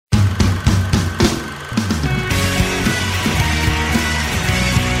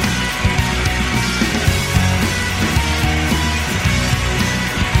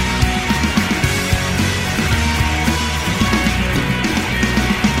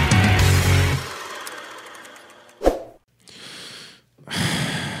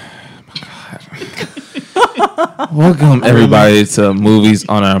Welcome everybody to Movies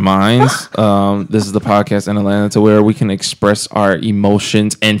on Our Minds. This is the podcast in Atlanta to where we can express our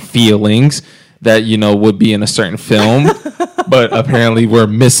emotions and feelings that would be in a certain film, but apparently we're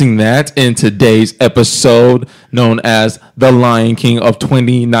missing that in today's episode known as The Lion King of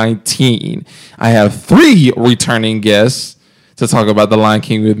 2019. I have 3 returning guests to talk about The Lion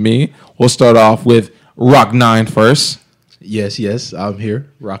King with me. We'll start off with Rock 9 first. Yes, I'm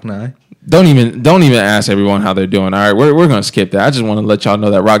here, Rock 9. Don't even ask everyone how they're doing. All right, we're gonna skip that. I just want to let y'all know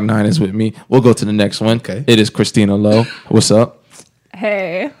that Rock 9 is with me. We'll go to the next one. Okay. It is Christina Lowe. What's up?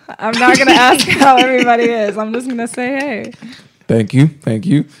 Hey, I'm not going to ask how everybody is. I'm just going to say hey. Thank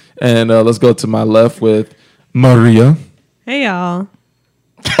you. And let's go to my left with Maria. Hey, y'all.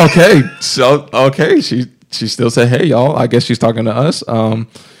 Okay, she still said hey, y'all. I guess she's talking to us. Well,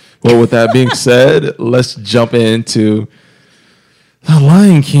 with that being said, let's jump into The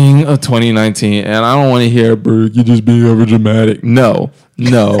Lion King of 2019. And I don't want to hear, Berg, you just being over dramatic. No.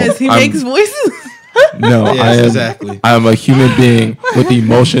 As he makes voices. No, Yes, exactly. I am a human being with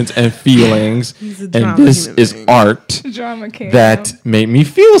emotions and feelings, and this is art that made me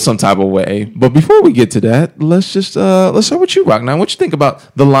feel some type of way. But before we get to that, let's start with you, Rock. Now, what you think about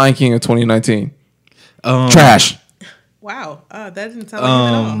The Lion King of 2019? Trash. Wow, that didn't sound like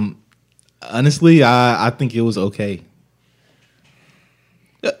him at all. Honestly, I think it was okay.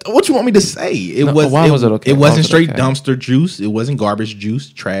 What you want me to say? Why was it okay? It wasn't straight okay? dumpster juice. It wasn't garbage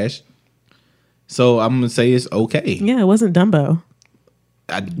juice, trash. So I'm gonna say it's okay. Yeah, it wasn't Dumbo.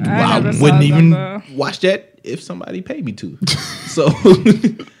 I never saw wouldn't even Dumbo. watch that if somebody paid me to. So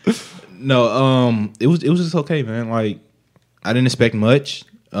no, it was just okay, man. Like I didn't expect much.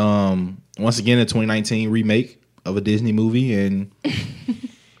 Once again, a 2019 remake of a Disney movie, and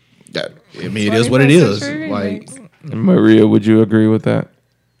it is what it is. Like Maria, would you agree with that?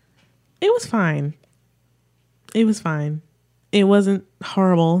 It was fine. It wasn't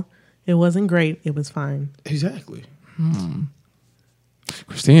horrible. It wasn't great. It was fine. exactly.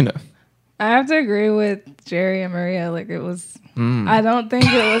 Christina. I have to agree with Jerry and Maria. Like it was, I don't think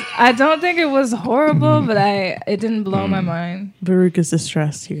it was horrible, but it didn't blow my mind. Baruch is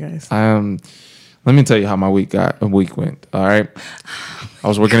distressed, you guys. Let me tell you how my week went. All right. I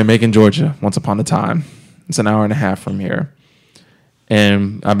was working in Macon, Georgia once upon a time. It's an hour and a half from here.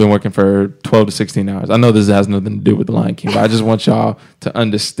 And I've been working for 12 to 16 hours. I know this has nothing to do with The Lion King, but I just want y'all to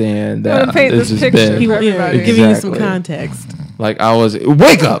understand that paint this this has picture been for everybody. Giving you some context. like I was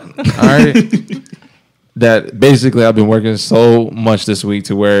wake up. All right. That basically I've been working so much this week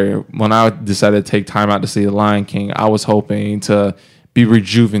to where when I decided to take time out to see The Lion King, I was hoping to be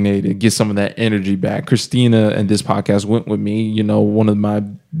rejuvenated, get some of that energy back. Christina and this podcast went with me, one of my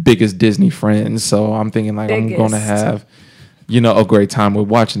biggest Disney friends. So I'm thinking like I'm going to have a great time with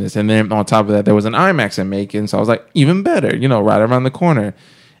watching this. And then on top of that, there was an IMAX in Macon. So I was like, even better, right around the corner.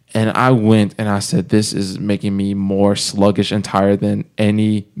 And I went and I said, this is making me more sluggish and tired than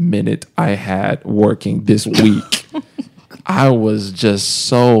any minute I had working this week. I was just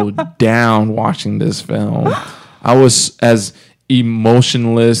so down watching this film. I was as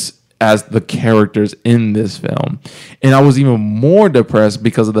emotionless as the characters in this film. And I was even more depressed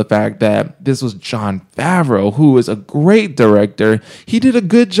because of the fact that this was Jon Favreau, who is a great director. He did a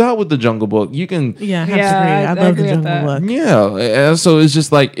good job with The Jungle Book. You can... Yeah, I have to agree. I love The Jungle Book. Yeah. And so it's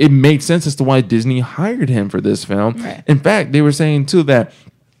just like, it made sense as to why Disney hired him for this film. Right. In fact, they were saying too that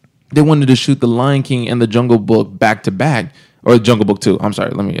they wanted to shoot The Lion King and The Jungle Book back to back. Or Jungle Book 2. I'm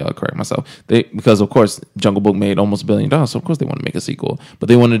sorry. Let me correct myself. Because, of course, Jungle Book made almost $1 billion. So, of course, they want to make a sequel. But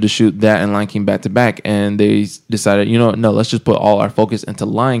they wanted to shoot that and Lion King back to back. And they decided, no, let's just put all our focus into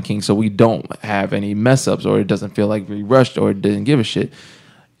Lion King so we don't have any mess ups or it doesn't feel like we rushed or it didn't give a shit.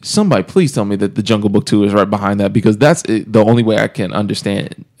 Somebody please tell me that The Jungle Book 2 is right behind that because that's the only way I can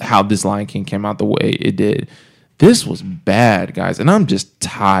understand how this Lion King came out the way it did. This was bad, guys. And I'm just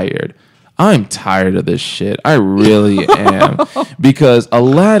tired. I'm tired of this shit. I really am. Because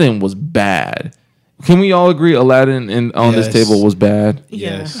Aladdin was bad. Can we all agree Aladdin on this table was bad?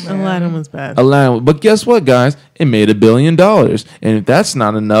 Yes. Yeah, Aladdin was bad. But guess what, guys? It made $1 billion. And if that's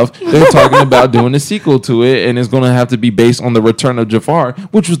not enough, they're talking about doing a sequel to it, and it's going to have to be based on the Return of Jafar,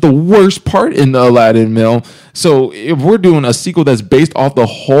 which was the worst part in the Aladdin film. So if we're doing a sequel that's based off the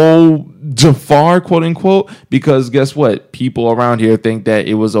whole Jafar, quote unquote, because guess what? People around here think that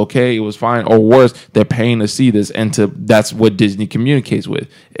it was okay, it was fine, or worse, they're paying to see this, and that's what Disney communicates with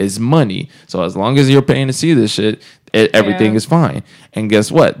is money. So as long as you're paying to see this shit, everything is fine. And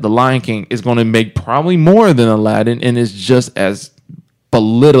guess what? The Lion King is going to make probably more than Aladdin, and it's just as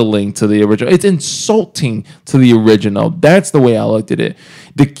belittling to the original. It's insulting to the original. That's the way I looked at it.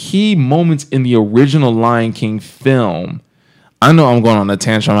 The key moments in the original Lion King film. I know I'm going on a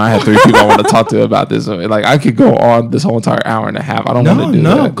tantrum. I have 3 people I want to talk to about this. Like, I could go on this whole entire hour and a half. I don't want to do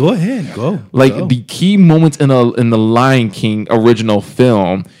that. No, go ahead. Go. The key moments in the Lion King original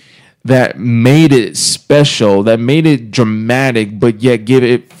film that made it special, that made it dramatic, but yet give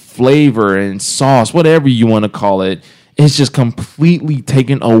it flavor and sauce, whatever you want to call it, is just completely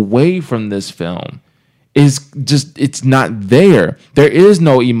taken away from this film. It's not there. There is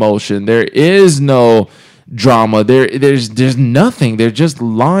no emotion. There is no drama. There's nothing. They're just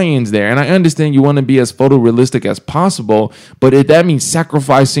lions there. And I understand you want to be as photorealistic as possible, but if that means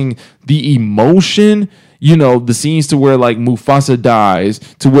sacrificing the emotion, the scenes to where like Mufasa dies,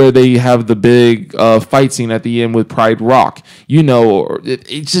 to where they have the big fight scene at the end with Pride Rock,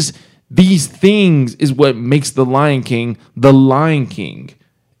 it's just these things is what makes the Lion King the Lion King.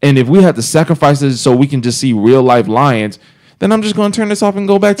 And if we have to sacrifice it so we can just see real life lions, then I'm just going to turn this off and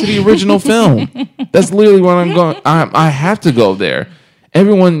go back to the original film. That's literally what I'm going. I have to go there.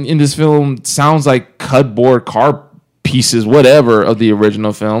 Everyone in this film sounds like cardboard car pieces, whatever, of the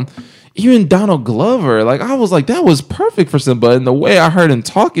original film. Even Donald Glover, like I was like, that was perfect for Simba. And the way I heard him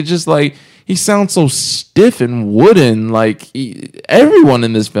talk, it's just like he sounds so stiff and wooden, like everyone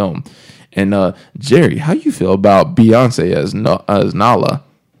in this film. And Jerry, how you feel about Beyonce as Nala?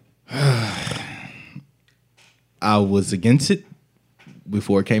 I was against it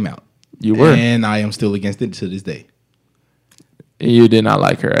before it came out. You were, and I am still against it to this day. You did not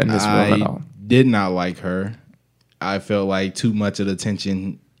like her in this film at all. Did not like her. I felt like too much of the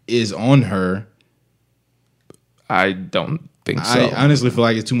attention is on her. I don't think so. I honestly feel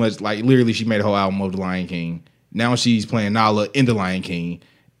like it's too much. Like literally, she made a whole album of The Lion King. Now she's playing Nala in The Lion King.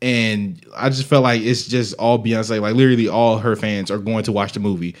 And I just felt like it's just all Beyonce. Like literally all her fans are going to watch the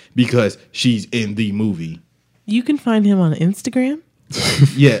movie because she's in the movie. You can find him on Instagram.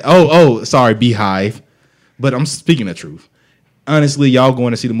 Yeah. Oh, sorry, Beehive. But I'm speaking the truth. Honestly, y'all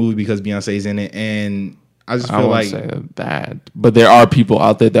going to see the movie because Beyonce's in it. And I just feel like say that. But there are people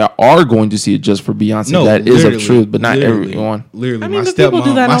out there that are going to see it just for Beyonce. No, that is of truth, but not everyone. Literally, my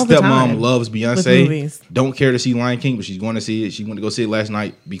stepmom loves Beyonce. Don't care to see Lion King, but she's going to see it. She went to go see it last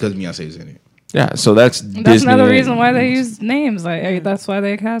night because Beyonce's in it. Yeah, so that's Disney another reason why they use names. Like that's why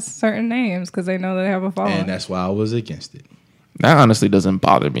they cast certain names because they know they have a following. And that's why I was against it. That honestly doesn't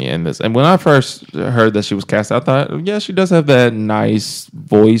bother me in this. And when I first heard that she was cast, I thought, yeah, she does have that nice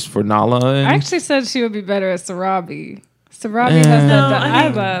voice for Nala. I actually said she would be better as Sarabi. Sarabi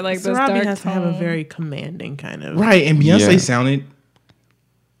has that like this dark has to have a very commanding kind of right. And Beyonce sounded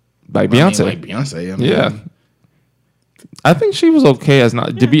like Beyonce. Like Beyonce. Yeah. I think she was okay as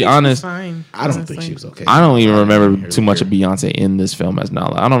Nala. To be honest, I don't think she was okay. I don't even remember too much of Beyonce in this film as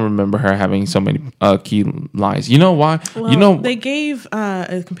Nala. I don't remember her having so many key lines. You know why? Well, they gave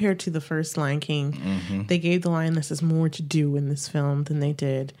compared to the first Lion King, they gave the lionesses more to do in this film than they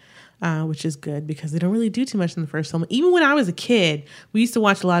did. Which is good because they don't really do too much in the first film. Even when I was a kid, we used to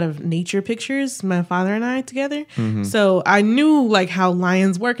watch a lot of nature pictures, my father and I together. So I knew like how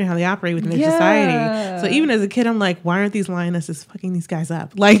lions work and how they operate within their society. So even as a kid, I'm like, why aren't these lionesses fucking these guys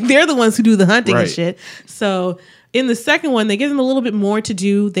up? Like they're the ones who do the hunting and shit. So in the second one, they give them a little bit more to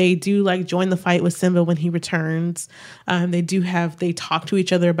do. They do like join the fight with Simba when he returns. They talk to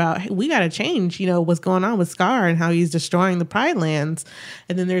each other about, hey, we got to change, what's going on with Scar and how he's destroying the Pride Lands.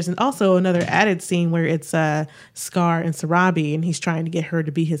 And then there's also another added scene where it's Scar and Sarabi, and he's trying to get her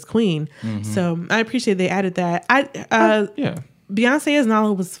to be his queen. So I appreciate they added that. Beyonce as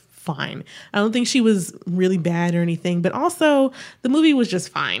Nala was fine. I don't think she was really bad or anything, but also the movie was just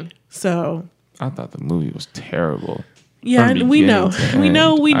fine. So I thought the movie was terrible. Yeah, we know. We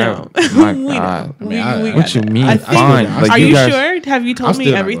know. My God. What you mean? Fine. Are you sure? Have you told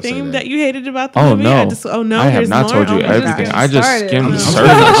me everything that you hated about the movie? No. I have not told you everything. I just skimmed the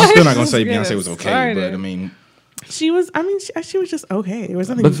surface. I'm still not going to say Beyonce was okay, but I mean... She was just okay. There was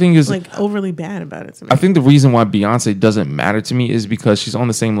nothing the thing is, like overly bad about it to me. I think the reason why Beyonce doesn't matter to me is because she's on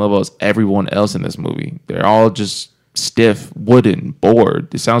the same level as everyone else in this movie. They're all just stiff, wooden,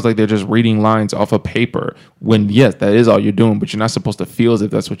 bored. It sounds like they're just reading lines off of paper when, yes, that is all you're doing, but you're not supposed to feel as if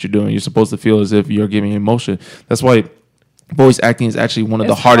that's what you're doing. You're supposed to feel as if you're giving emotion. That's why voice acting is actually one of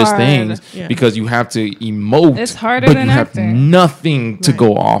the hardest things because you have to emote. It's harder but than you have acting. Nothing to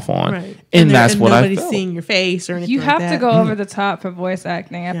go off on. Right. And that's what I felt. Nobody's seeing your face or anything You have like that. to go over the top for voice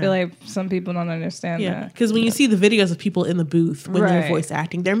acting. I feel like some people don't understand that. Because when you see the videos of people in the booth when they're voice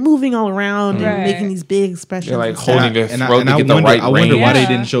acting, they're moving all around and making these big expressions. They're like holding their throat to get the right range. I wonder why they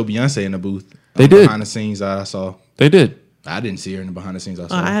didn't show Beyonce in the booth. They did. Behind the scenes that I saw. They did. I didn't see her in the behind the scenes. I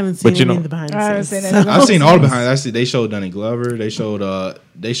I haven't seen any of the behind the scenes. I've seen all the behind. They showed Danny Glover. They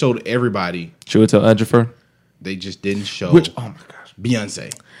showed everybody. Chiwetel Ejiofor. They just didn't show. Oh my gosh,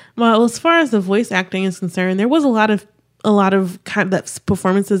 Beyonce. Well, as far as the voice acting is concerned, there was a lot of kind of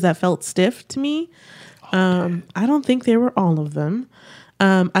performances that felt stiff to me. I don't think they were all of them.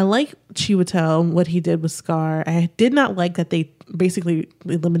 I like Chiwetel, what he did with Scar. I did not like that they basically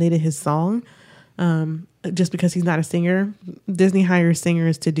eliminated his song. Just because he's not a singer. Disney hires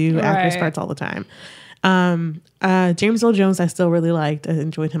singers to do actors' parts all the time. James Earl Jones I still really liked. I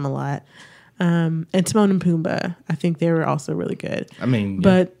enjoyed him a lot. And Timon and Pumbaa, I think they were also really good. I mean,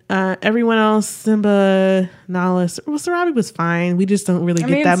 but everyone else, Simba, Nala, Sarabi was fine. We just don't really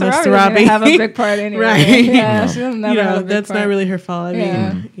get that much Sarabi. Didn't have a big part anyway. Right? Yeah, she doesn't never have a big that's part. not really her fault.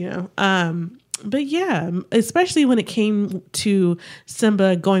 I mean, but yeah, especially when it came to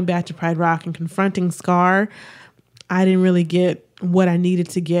Simba going back to Pride Rock and confronting Scar, I didn't really get what I needed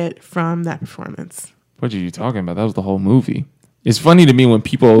to get from that performance. What are you talking about? That was the whole movie. It's funny to me when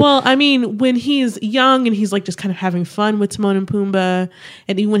people... Well, I mean, when he's young and he's like just kind of having fun with Timon and Pumbaa,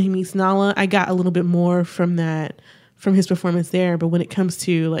 and even when he meets Nala, I got a little bit more from his performance there. But when it comes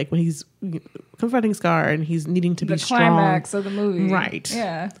to like when he's confronting Scar and he's needing to be strong, the climax of the movie, right?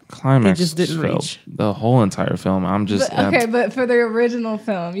 Yeah, climax just didn't reach the whole entire film. I'm just but for the original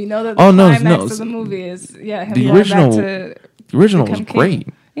film, you know that the climax of the movie is him the going original. Back to the original was great.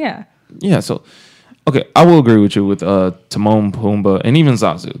 Yeah. So. Okay, I will agree with you with Timon, Pumbaa, and even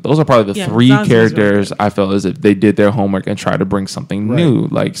Zazu. Those are probably the three Zazu characters I felt as if they did their homework and tried to bring something new.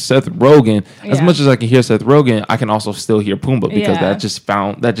 Like Seth Rogen, as much as I can hear Seth Rogen, I can also still hear Pumbaa because that just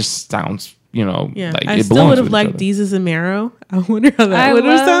sounds, like I it still would have liked Deezus and Mero. I wonder how that would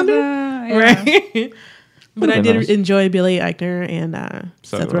have sounded. Right? But I did enjoy Billy Eichner and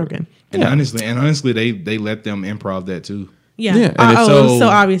Seth Rogen. And honestly, they let them improv that too. Yeah. And it was so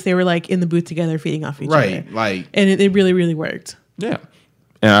obvious they were like in the booth together feeding off each other. Right. Like, and it really, really worked. Yeah.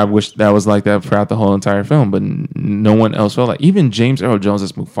 And I wish that was like that throughout the whole entire film, but no one else felt like. Even James Earl Jones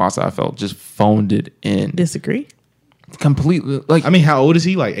as Mufasa, I felt just phoned it in. Disagree. Completely. Like, I mean, how old is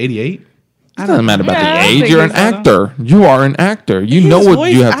he? Like 88? It doesn't matter about the age. You're an actor. You are an actor. You know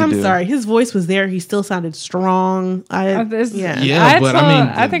what you have to do. I'm sorry. His voice was there. He still sounded strong. I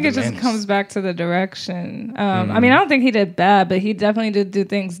think it just comes back to the direction. I mean, I don't think he did bad, but he definitely did do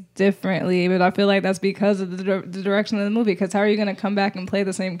things differently. But I feel like that's because of the direction of the movie. Because how are you going to come back and play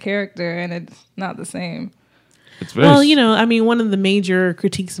the same character and it's not the same? Well, I mean, one of the major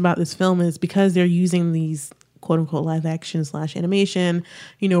critiques about this film is because they're using these quote unquote live action / animation,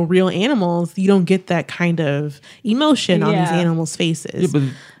 real animals, you don't get that kind of emotion on these animals' faces. Yeah,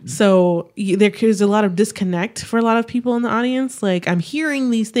 so there's a lot of disconnect for a lot of people in the audience. Like, I'm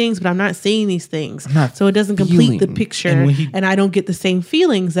hearing these things, but I'm not saying these things. So it doesn't complete the picture. And I don't get the same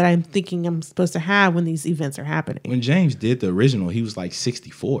feelings that I'm thinking I'm supposed to have when these events are happening. When James did the original, he was like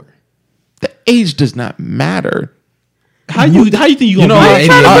 64. The age does not matter. How you think you gonna be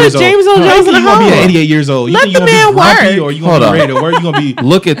 88 years old? James Earl Jones in a gonna be 88 years old? You Let think the man work. Or you gonna be ready to work? You gonna be?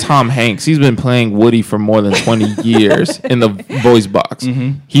 Look at Tom Hanks. He's been playing Woody for more than 20 years in the voice box.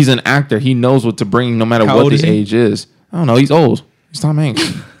 Mm-hmm. He's an actor. He knows what to bring, no matter what the age is. I don't know. He's old. He's Tom Hanks.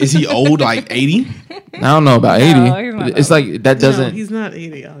 Is he old? Like 80? I don't know about 80. It's like that doesn't. No, he's not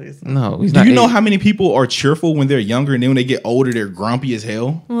 80. Obviously. No, he's not. Do you know how many people are cheerful when they're younger, and then when they get older, they're grumpy as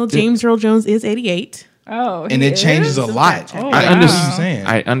hell? Well, James Earl Jones is 88. Oh, and it changes a lot.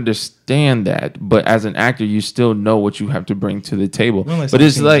 I understand that, but as an actor, you still know what you have to bring to the table. But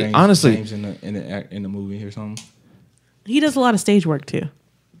it's like honestly, James in the movie or something. He does a lot of stage work too.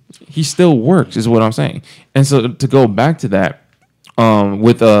 He still works, is what I'm saying. And so to go back to that,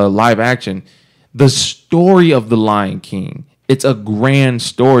 with live action, the story of The Lion King. It's a grand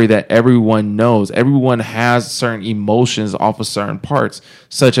story that everyone knows. Everyone has certain emotions off of certain parts,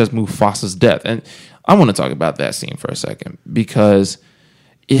 such as Mufasa's death. And I want to talk about that scene for a second because...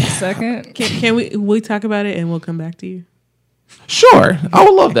 Can we talk about it and we'll come back to you? Sure. I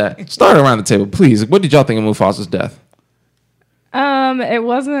would love that. Start around the table, please. What did y'all think of Mufasa's death? It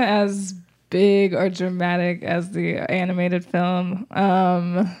wasn't as big or dramatic as the animated film.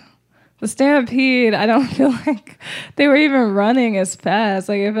 The Stampede, I don't feel like they were even running as fast.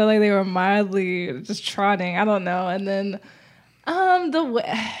 Like, I feel like they were mildly just trotting. I don't know. And then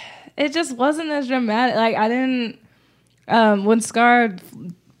it just wasn't as dramatic. Like, I didn't when Scar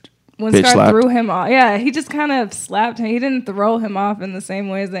threw him off. Yeah, he just kind of slapped him. He didn't throw him off in the same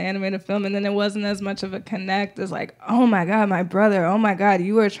way as the animated film. And then it wasn't as much of a connect as like, oh my God, my brother. Oh my God,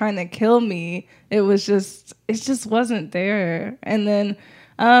 you were trying to kill me. It just wasn't there. And then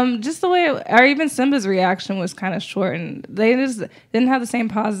Just the way, or even Simba's reaction was kind of short, and they just didn't have the same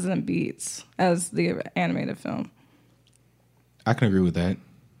pauses and beats as the animated film. I can agree with that.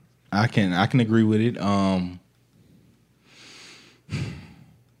 I can agree with it.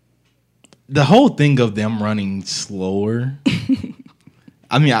 The whole thing of them running slower.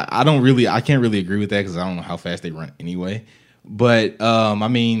 I mean, I can't really agree with that because I don't know how fast they run anyway. But I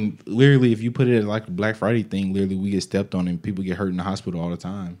mean, literally, if you put it like a Black Friday thing, literally we get stepped on and people get hurt in the hospital all the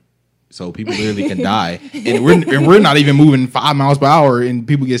time. So people literally can die, and we're not even moving 5 miles per hour, and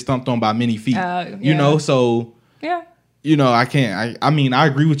people get stumped on by many feet. Yeah. You know, so Yeah. you know, I can't. I mean, I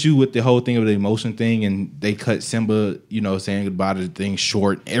agree with you with the whole thing of the emotion thing, and they cut Simba, you know, saying goodbye to the thing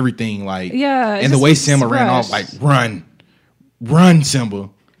short, everything like, Yeah, and the way Simba ran off, like run, Simba.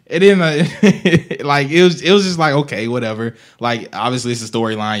 And then like it was just like, okay, whatever. Like obviously it's a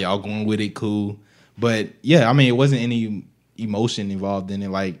storyline, y'all going with it, cool. But yeah, I mean, it wasn't any emotion involved in it.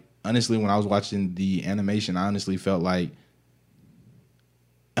 Like honestly, when I was watching the animation, I honestly felt like,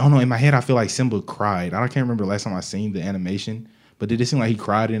 I don't know, in my head I feel like Simba cried. I can't remember the last time I seen the animation, but did it seem like he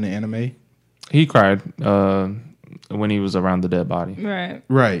cried in the anime? He cried when he was around the dead body.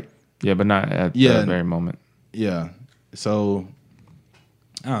 Right. Yeah, but not at that very moment. Yeah. So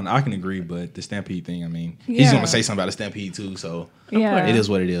I don't know. I can agree, but the Stampede thing, I mean, he's going to say something about the Stampede too, so it is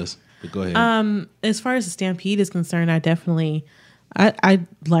what it is. But go ahead. As far as the Stampede is concerned, I definitely, I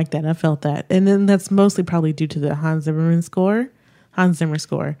like that. I felt that. And then that's mostly probably due to the Hans Zimmer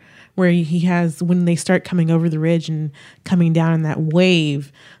score, where he has, when they start coming over the ridge and coming down in that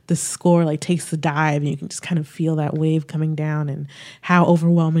wave, the score like takes the dive, and you can just kind of feel that wave coming down and how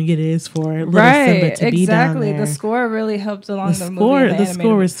overwhelming it is for little Simba to be down there. The score really helped along the movie. The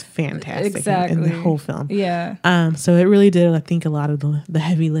score was fantastic in the whole film. Yeah. So it really did, I think, a lot of the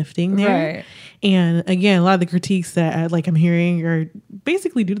heavy lifting there. Right. And again, a lot of the critiques that I'm hearing are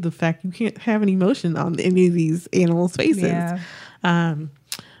basically due to the fact you can't have any emotion on any of these animals' faces. Yeah.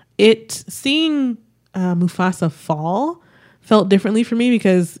 Seeing Mufasa fall felt differently for me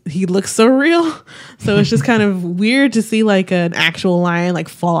because he looks so real. So it's just kind of weird to see like an actual lion like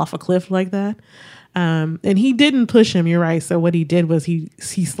fall off a cliff like that. And he didn't push him, you're right. So what he did was he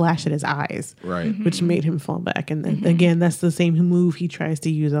slashed at his eyes, right, which made him fall back. And then again, that's the same move he tries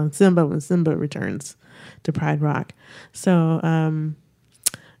to use on Simba when Simba returns to Pride Rock. So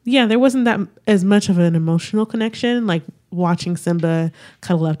there wasn't that as much of an emotional connection, like watching Simba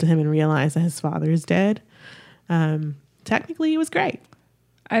cuddle up to him and realize that his father is dead. Technically, it was great.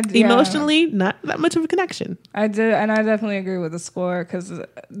 Emotionally, not that much of a connection. I did, and I definitely agree with the score because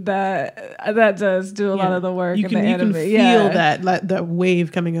that does do a lot of the work in the anime. You can feel that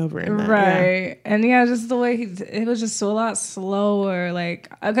wave coming over in that. Right. And just the way it was just so a lot slower. Like,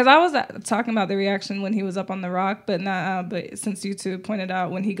 because I was talking about the reaction when he was up on the rock, but not. But since you two pointed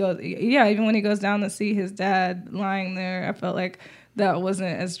out when he goes, even when he goes down to see his dad lying there, I felt like that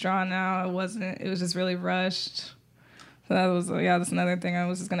wasn't as drawn out. It wasn't. It was just really rushed. So that was that's another thing I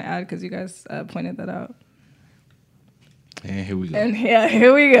was just gonna add because you guys pointed that out. And here we go. And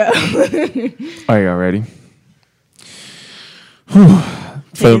here we go. Are y'all ready?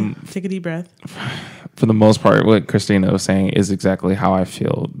 Take a deep breath. For the most part, what Christina was saying is exactly how I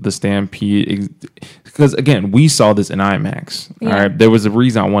feel. The Stampede, because again, we saw this in IMAX. Yeah. All right, there was a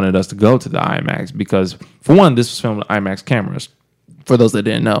reason I wanted us to go to the IMAX because, for one, this was filmed with IMAX cameras. For those that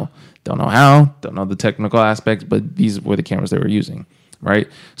didn't know, don't know how, don't know the technical aspects, but these were the cameras they were using, right?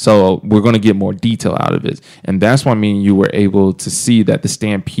 So we're going to get more detail out of it. And that's why me and you were able to see that the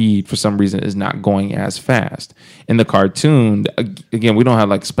Stampede, for some reason, is not going as fast. In the cartoon, again, we don't have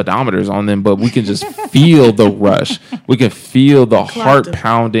like speedometers on them, but we can just feel the rush. We can feel the heart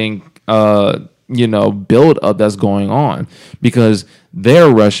pounding, build up that's going on because they're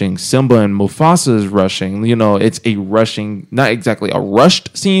rushing. Simba and Mufasa is rushing. It's a rushing, not exactly a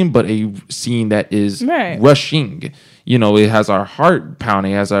rushed scene, but a scene that is rushing. It has our heart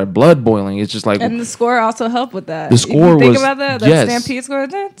pounding, it has our blood boiling. It's just like, and the score also helped with that. The score think about that Stampede score.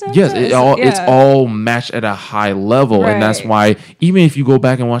 It's all matched at a high level, and that's why even if you go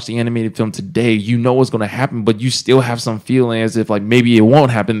back and watch the animated film today, you know what's going to happen, but you still have some feeling as if like maybe it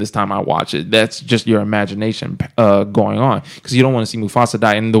won't happen this time I watch it. That's just your imagination going on because you don't want to see Mufasa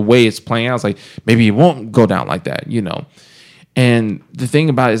die, and the way it's playing out, it's like maybe it won't go down like that, And the thing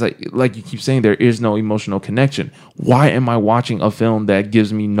about it is like you keep saying, there is no emotional connection. Why am I watching a film that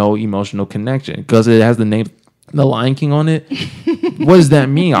gives me no emotional connection? Because it has the name The Lion King on it? What does that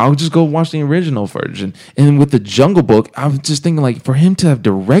mean? I'll just go watch the original version. And with the Jungle Book, I was just thinking like for him to have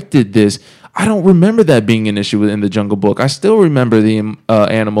directed this, I don't remember that being an issue within the Jungle Book. I still remember the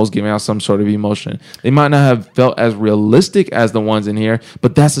animals giving out some sort of emotion. They might not have felt as realistic as the ones in here,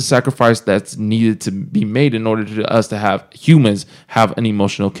 but that's a sacrifice that's needed to be made in order to us to have humans have an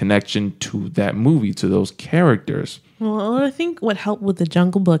emotional connection to that movie, to those characters. Well, I think what helped with the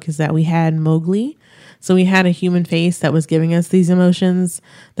Jungle Book is that we had Mowgli. So we had a human face that was giving us these emotions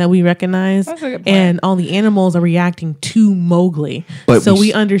that we recognize. That's a good point. And all the animals are reacting to Mowgli. But so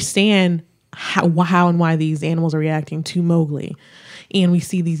we understand how and why these animals are reacting to Mowgli. And we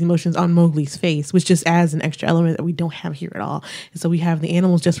see these emotions on Mowgli's face, which just adds an extra element that we don't have here at all. And so we have the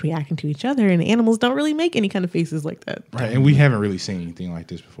animals just reacting to each other, and the animals don't really make any kind of faces like that. Right, and we haven't really seen anything like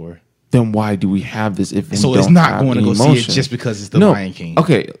this before. Then why do we have this if we So don't it's not have going to go emotion? see it just because it's the Lion King.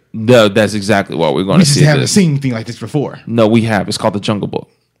 Okay, no, that's exactly what we're going We to just see. haven't This. seen anything like this before. No, we have. It's called the Jungle Book.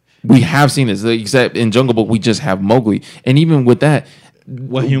 We have seen this. Except in Jungle Book, we just have Mowgli, and even with that,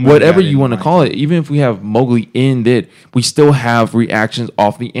 whatever you want to call it, even if we have Mowgli in it, we still have reactions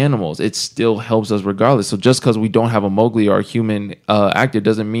off the animals. It still helps us regardless. So just because we don't have a Mowgli or a human actor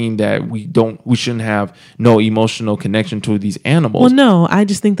doesn't mean that we shouldn't have no emotional connection to these animals. Well, no, I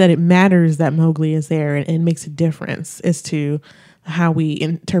just think that it matters that Mowgli is there, and it makes a difference as to how we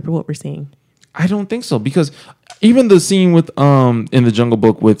interpret what we're seeing. I don't think so, because even the scene with in the Jungle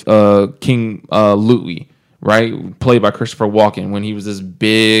Book with King Louie, right, played by Christopher Walken, when he was this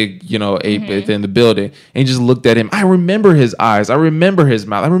big, ape within the building, and he just looked at him. I remember his eyes, I remember his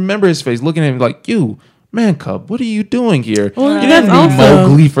mouth, I remember his face looking at him like, "You man cub, what are you doing here?" Well, You that's didn't need also-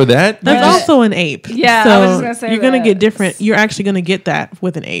 Mowgli for that. That's also an ape. Yeah, so I was just gonna say you're gonna that. get different. You're actually gonna get that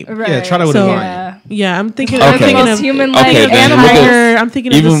with an ape. Right. Yeah, try that with So- a lion. Yeah. Yeah, I'm thinking. Okay. I'm thinking Most of human-like Okay, then animals. look at- tiger. I'm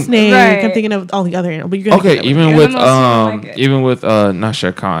thinking of Even- the snake. Right. I'm thinking of all the other animals. But you're gonna Okay, get that even You're with the most human like it. even with not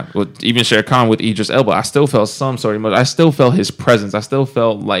Shere Khan, even Shere Khan with Idris Elba, I still felt some sort of emotion. I still felt his presence. I still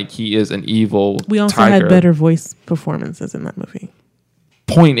felt like he is an evil We also tiger. had better voice performances in that movie.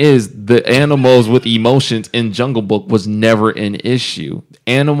 Point is, the animals with emotions in Jungle Book was never an issue.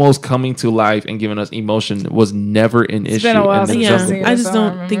 Animals coming to life and giving us emotion was never an issue. been a while in the since Yeah, I've Jungle seen Book. I it, just so I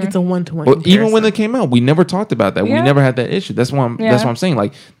don't don't think it's a one-to-one. But even when they comparison. came out, we never talked about that. We Yeah. never had that issue. That's why that's Yeah. what I'm saying.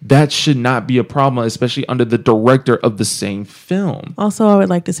 Like, that should not be a problem, especially under the director of the same film. Also, I would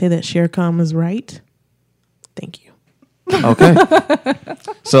like to say that Shere Khan was right. Thank you. Okay.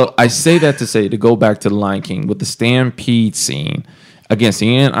 So I say that to go back to The Lion King with the stampede scene. Again,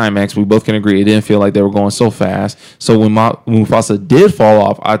 seeing it in IMAX, we both can agree it didn't feel like they were going so fast. So when Mufasa did fall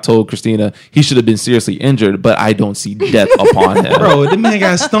off, I told Christina he should have been seriously injured, but I don't see death upon him. Bro, the man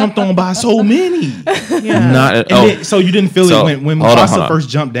got stomped on by so many. Yeah. Not And oh, then, so you didn't feel So, it when hold on, Mufasa hold on. first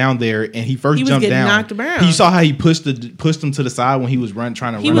jumped down there, and he first He was jumped getting down. knocked around. You saw how he pushed him to the side when he was trying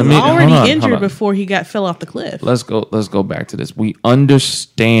to He run. was me- hold already on, hold injured on. before he fell off the cliff. let's go back to this. We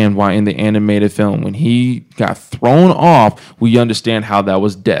understand why in the animated film, when he got thrown off, we understand how that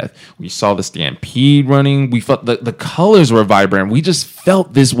was death. We saw the stampede running. We felt the colors were vibrant. We just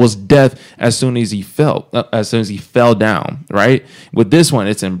felt this was death as soon as he fell down. Right. With this one,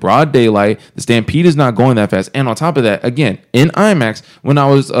 it's in broad daylight. The stampede is not going that fast. And on top of that, again, in IMAX, when I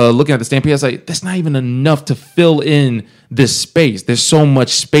was looking at the stampede, I was like, that's not even enough to fill in this space. There's so much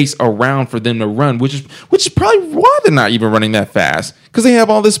space around for them to run, which is probably why they're not even running that fast, because they have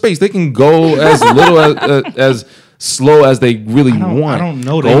all this space. They can go as little as slow as they really want. I don't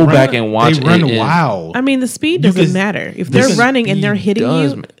know. Go back and watch They run it. wild. I mean, the speed You doesn't can- matter. If Listen, they're running and they're speed hitting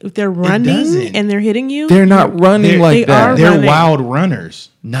does you, ma- if they're doesn't. running and they're hitting you, They're not running like they are that. They're running. wild runners.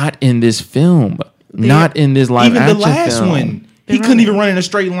 Not in this film. Not in this live Even action the last film. one, They're he couldn't even running. run in a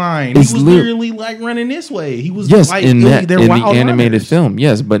straight line. It's he was lit- literally like running this way. He was Yes, like in that they're in the wild animated runners. film,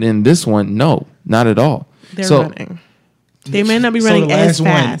 yes, but in this one, no, not at all. they're so running. They may not be So running the as last one,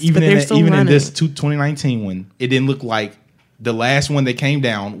 fast, even but they're still in running. this 2019 one, it didn't look like the last one that came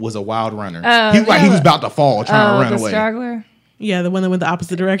down was a wild runner. Oh, he was like yeah. he was about to fall trying to run the away. straggler. Yeah, the one that went the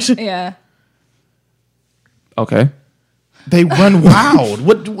opposite direction. Yeah. Okay. They run wild.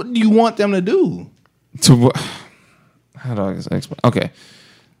 What do you want them to do? How do I explain? Okay.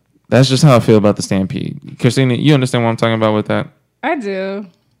 That's just how I feel about the stampede. Christina, you understand what I'm talking about with that? I do.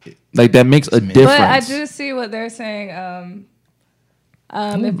 Like, that makes a difference. But I do see what they're saying.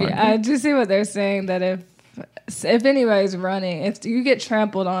 I do see what they're saying, that if anybody's running, if you get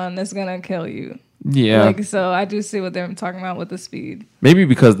trampled on, it's gonna kill you. Yeah. Like, so I do see what they're talking about with the speed. Maybe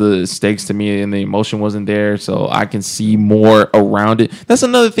because the stakes to me and the emotion wasn't there, so I can see more around it. That's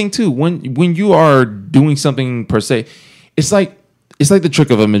another thing too. When you are doing something per se, it's like it's like the trick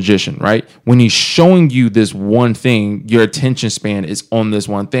of a magician, right? When he's showing you this one thing, your attention span is on this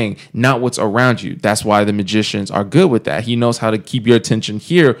one thing, not what's around you. That's why the magicians are good with that. He knows how to keep your attention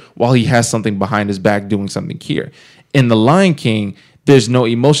here while he has something behind his back doing something here. In The Lion King, there's no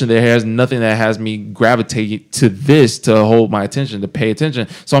emotion there. There's nothing that has me gravitate to this to hold my attention, to pay attention.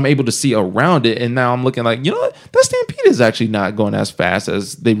 So I'm able to see around it. And now I'm looking like, you know what? That stampede is actually not going as fast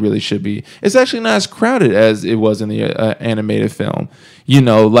as they really should be. It's actually not as crowded as it was in the animated film. You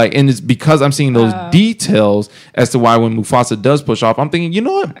know, like, and it's because I'm seeing those details as to why when Mufasa does push off, I'm thinking, you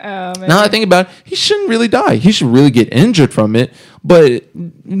know what? Now I think about it, he shouldn't really die. He should really get injured from it. But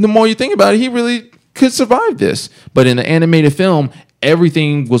the more you think about it, he really could survive this. But in the animated film,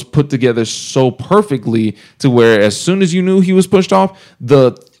 everything was put together so perfectly to where as soon as you knew he was pushed off,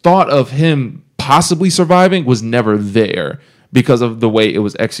 the thought of him possibly surviving was never there because of the way it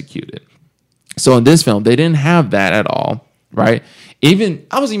was executed. So in this film, they didn't have that at all, right?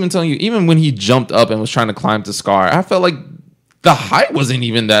 I was even telling you, even when he jumped up and was trying to climb to Scar, I felt like the height wasn't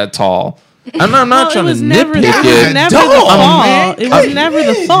even that tall. I'm not trying to nitpick it. It was never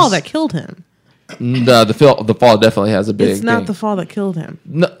the fall that killed him. The fall definitely has a big. It's not thing. the fall that killed him.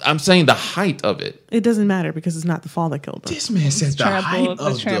 No, I'm saying the height of it. It doesn't matter because it's not the fall that killed him. This man said the height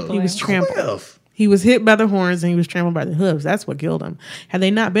of He was trampled. cliff. He was hit by the horns and he was trampled by the hooves. That's what killed him. Had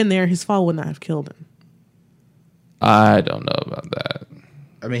they not been there, his fall would not have killed him. I don't know about that.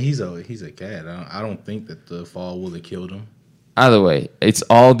 I mean, he's a cat. I don't think that the fall would have killed him. Either way, it's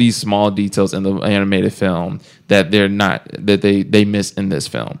all these small details in the animated film that they miss in this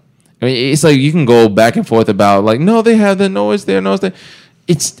film. I mean, it's like you can go back and forth about like, no, they have the noise there, no,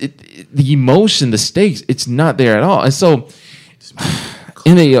 it's there. The emotion, the stakes, it's not there at all. And so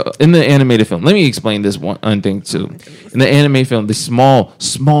in the animated film, let me explain this one thing too. In the animated film, the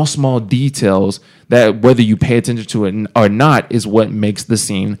small details that whether you pay attention to it or not is what makes the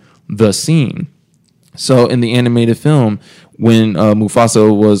scene the scene. So in the animated film, when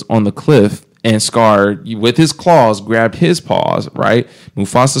Mufasa was on the cliff and Scar, with his claws, grabbed his paws, right?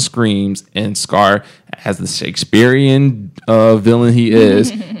 Mufasa screams, and Scar, as the Shakespearean villain he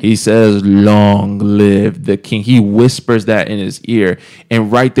is, he says, "Long live the king." He whispers that in his ear.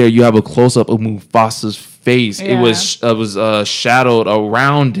 And right there, you have a close-up of Mufasa's face. Yeah. It was shadowed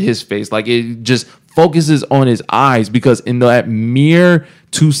around his face. Like, it just focuses on his eyes because in that mere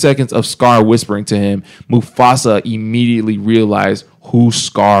 2 seconds of Scar whispering to him, Mufasa immediately realized who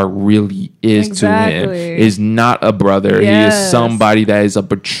Scar really is to him. Is not a brother. Yes. He is somebody that is a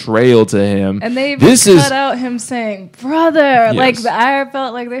betrayal to him. And they even cut out him saying brother. Yes. Like I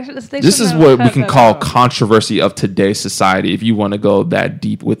felt like they should. This is what we can call controversy of today's society. If you want to go that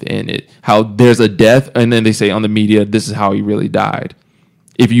deep within it, how there's a death, and then they say on the media, this is how he really died.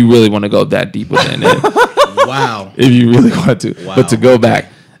 If you really want to go that deep within it, Wow. if you really want to, Wow. but to go back.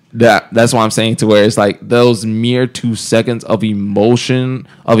 That's why I'm saying to where it's like those mere 2 seconds of emotion,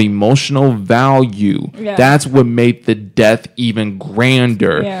 of emotional value. Yeah. That's what made the death even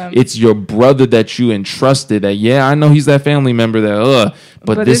grander. Yeah. It's your brother that you entrusted. That I know he's that family member that,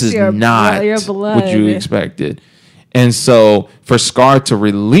 but this is not your what blood. you expected. And so for Scar to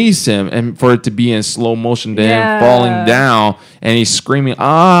release him and for it to be in slow motion to him falling down and he's screaming,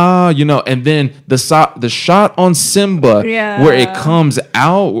 and then the shot on Simba where it comes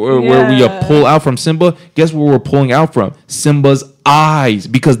out, where we pull out from Simba, guess where we're pulling out from? Simba's eyes,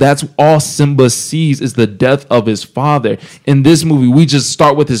 because that's all Simba sees is the death of his father. In this movie, we just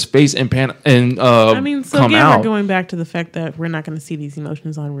start with his face and come again, out. we're going back to the fact that we're not going to see these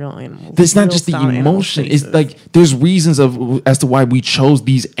emotions on real animals. It's not just the emotion. It's like there's reasons as to why we chose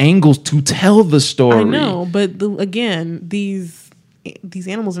these angles to tell the story. I know, but again, these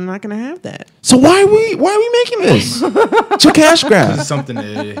animals are not going to have that. So why are we making this? It's a cash grab. It's something that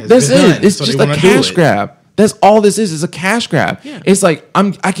has That's been it. done, It's so just they a wanna cash do it. grab. That's all this is. It's a cash grab. Yeah. It's like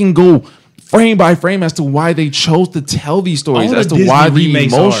I can go frame by frame as to why they chose to tell these stories, All as the to why Disney the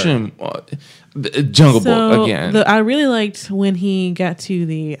remakes emotion. Jungle Book again. I really liked when he got to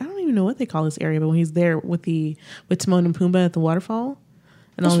I don't even know what they call this area, but when he's there with Timon and Pumbaa at the waterfall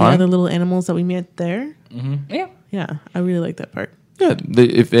and all the other little animals that we met there. Yeah. Yeah, I really like that part. Yeah,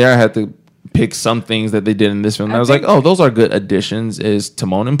 if I had to pick some things that they did in this film, I was like, oh, those are good additions. Is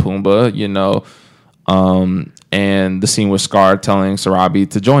Timon and Pumbaa, and the scene with Scar telling Sarabi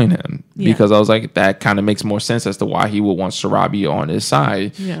to join him, because I was like, that kind of makes more sense as to why he would want Sarabi on his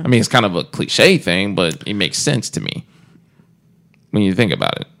side. Yeah. I mean, it's kind of a cliche thing, but it makes sense to me when you think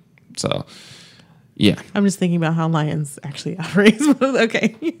about it. So Yeah. I'm just thinking about how lions actually operate.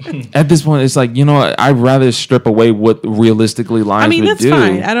 Okay. At this point, it's like, I'd rather strip away what realistically lions would that's do.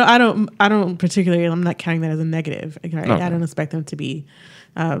 fine. I don't particularly. I'm not counting that as a negative. Right? Okay. I don't expect them to be,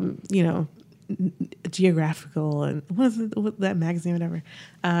 geographical and what that magazine, whatever.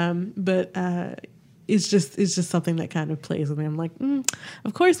 But it's just something that kind of plays with me. I'm like,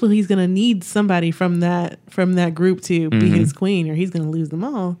 of course, well, he's going to need somebody from that group to be his queen, or he's going to lose them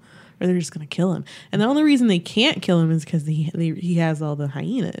all, or they're just going to kill him. And the only reason they can't kill him is because he has all the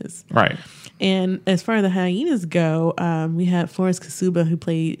hyenas. Right. And as far as the hyenas go, we had Florence Kasuba, who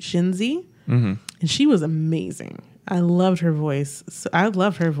played Shinzi, and she was amazing. I loved her voice. I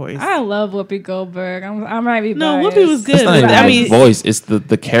love her voice. I love Whoopi Goldberg. I might be no, biased. Whoopi was good. It's not even the voice; it's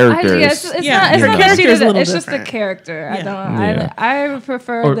the characters. It's not her that character she is a did it. little It's just the different. character. Yeah. I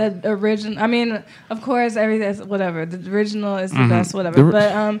prefer the original. I mean, of course, everything, whatever. The original is the best, whatever.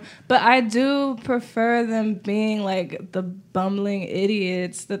 But I do prefer them being like the bumbling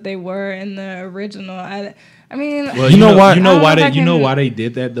idiots that they were in the original. I mean, Well, You know why- You know why they? You know can- why they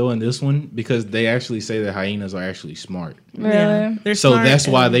did that though in this one? Because they actually say that hyenas are actually smart. really. Yeah. They're So smart that's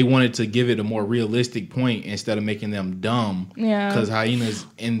why and- they wanted to give it a more realistic point instead of making them dumb. Yeah. Because hyenas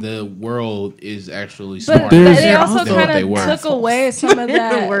in the world is actually smart. But There's- they also than what they kind were. of took away some of They're the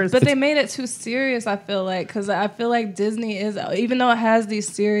that. worst. But they made it too serious, I feel like, because I feel like Disney is, even though it has these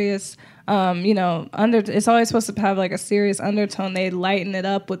serious, it's always supposed to have like a serious undertone. They lighten it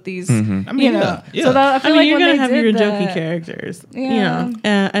up with these, I mean, yeah. So that, I feel like you're when gonna they have did your that, jokey characters, Yeah.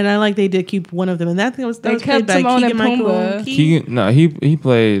 and I like they did keep one of them, and that thing was They was played kept by Timon and Keegan-Michael Pumbaa. Key. He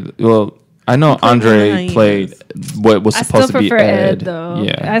played. Well, I know played Andre hyenas. played what was I supposed still to be prefer Ed. though.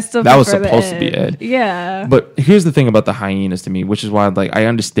 Yeah, I still that was prefer the supposed to be Ed. Yeah. But here's the thing about the hyenas to me, which is why like I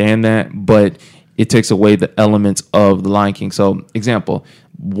understand that, but it takes away the elements of the Lion King. So, example,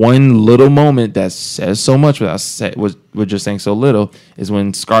 one little moment that says so much without we're just saying so little is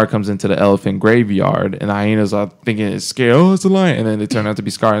when Scar comes into the elephant graveyard and the hyenas are thinking it's scared. Oh, it's a lion, and then they turn out to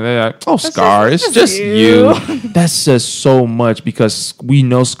be Scar, and they're like, "Oh, Scar, it's just you." That says so much because we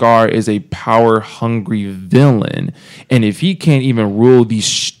know Scar is a power-hungry villain, and if he can't even rule these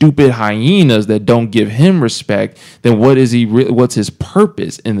stupid hyenas that don't give him respect, then what is he? What's his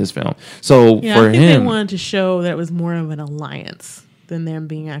purpose in this film? So Yeah, for I think him, they wanted to show that it was more of an alliance than them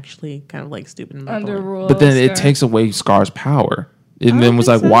being actually kind of like stupid and Under bumbling. rule. but then it Scar. takes away Scar's power. And don't then was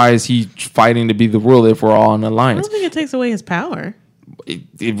like, think so. why is he fighting to be the ruler if we're all in I alliance? don't think it takes away his power.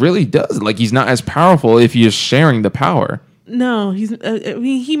 It really does. Like he's not as powerful if you're sharing the power. No, he's. I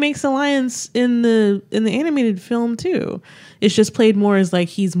mean, he makes alliance in the animated film too. It's just played more as like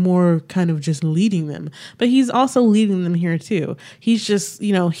he's more kind of just leading them, but he's also leading them here too. He's just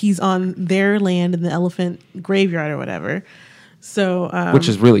he's on their land in the elephant graveyard or whatever. So Which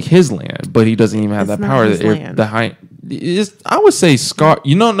is really his land, but he doesn't even have It's that not power. his land. I would say Scar.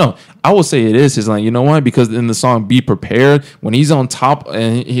 No, I would say it is his land. You know why? Because in the song "Be Prepared," when he's on top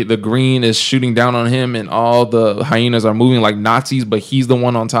and the green is shooting down on him, and all the hyenas are moving like Nazis, but he's the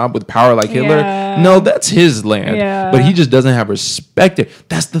one on top with power like Hitler. Yeah. No, that's his land. Yeah. But he just doesn't have respect there.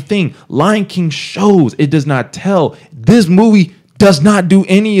 That's the thing. Lion King shows it does not tell. This movie does not do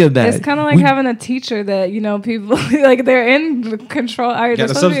any of that. It's kind of like having a teacher that people like they're in control. They're Got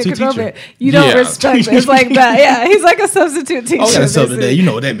a supposed to be in substitute control, teacher. but you don't Yeah. respect it. It's like that. Yeah, he's like a substitute teacher. Oh, got something basically. there. You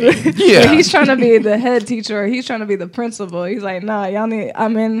know what that means. Yeah. But he's trying to be the head teacher, or he's trying to be the principal. He's like, nah, y'all need.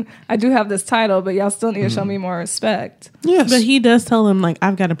 I do have this title, but y'all still need to show me more respect. Yes. but he does tell them like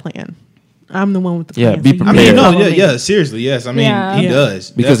I've got a plan. I'm the one with the Yeah, plan. be so you I prepared. mean, no, follow yeah, me. yeah. Seriously, yes. I mean, Yeah. he Yeah. does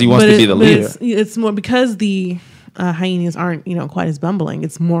because he wants But to be the leader. It's more because the hyenas aren't quite as bumbling.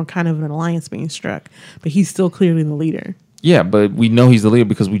 It's more kind of an alliance being struck, but he's still clearly the leader. Yeah, but we know he's the leader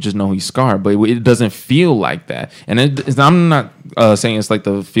because we just know he's Scar. But it doesn't feel like that. And I'm not saying it's like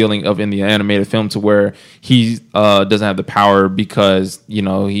the feeling of in the animated film to where he doesn't have the power because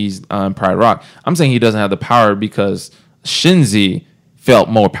he's Pride Rock. I'm saying he doesn't have the power because Shinzi felt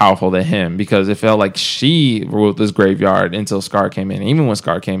more powerful than him because it felt like she ruled this graveyard until Scar came in. Even when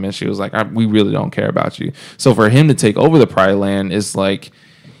Scar came in, she was like, we really don't care about you. So for him to take over the Pride Land is like,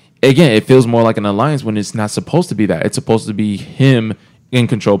 again, it feels more like an alliance when it's not supposed to be that. It's supposed to be him in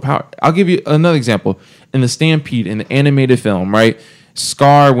control power. I'll give you another example. In the Stampede, in the animated film, right?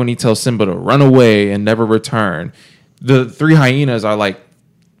 Scar, when he tells Simba to run away and never return, the three hyenas are like,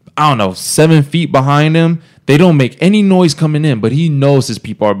 7 feet behind him. They don't make any noise coming in, but he knows his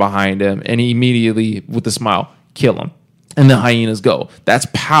people are behind him, and he immediately, with a smile, kill him. and the hyenas go. That's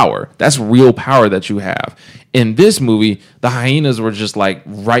power. That's real power that you have. In this movie, the hyenas were just like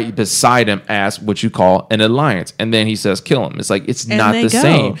right beside him as what you call an alliance. And then he says, kill him. It's like, it's not the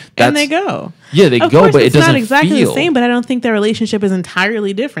same. And they go. Yeah, they of go, course, but it it's doesn't not exactly feel the same, but I don't think their relationship is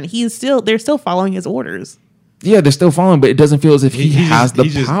entirely different. They're still following his orders. Yeah, they're still following, but it doesn't feel as if he has the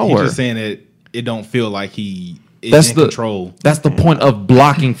power. He's just saying that it don't feel like he is in control. That's the point of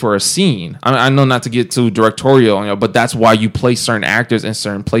blocking for a scene. I know not to get too directorial, but that's why you place certain actors in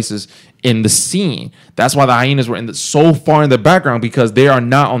certain places in the scene. That's why the hyenas were so far in the background, because they are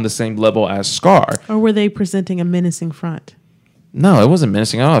not on the same level as Scar. Or were they presenting a menacing front? No, it wasn't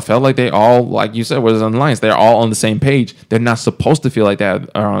menacing at all. It felt like they all, like you said, was an alliance. They're all on the same page. They're not supposed to feel like that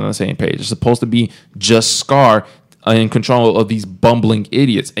are on the same page. It's supposed to be just Scar in control of these bumbling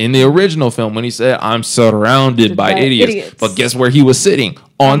idiots. In the original film, when he said, I'm surrounded by idiots. But guess where he was sitting?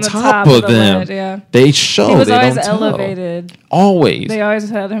 On top of them. Ledge, yeah. They show. He was they always don't elevated. Tell. Always. They always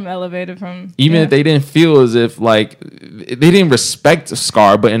had him elevated from... Even if they didn't feel as if, like, they didn't respect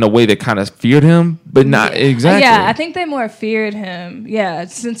Scar, but in a way that kind of feared him, but not exactly. Yeah, I think they more feared him. Yeah,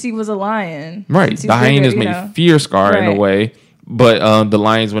 since he was a lion. Right. The hyenas may fear Scar in a way. But the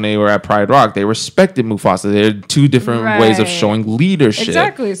lions, when they were at Pride Rock, they respected Mufasa. They're two different ways of showing leadership.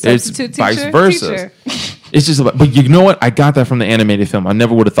 Exactly. Substitute vice versa. It's just about, but you know what? I got that from the animated film. I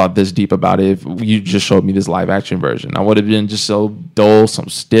never would have thought this deep about it if you just showed me this live action version. I would have been just so dull, so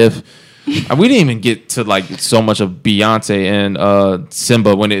stiff. We didn't even get to like so much of Beyonce and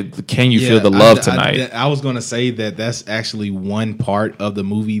Simba when it Can You Feel the Love Tonight? I was going to say that's actually one part of the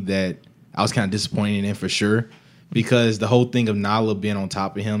movie that I was kind of disappointed in for sure. Because the whole thing of Nala being on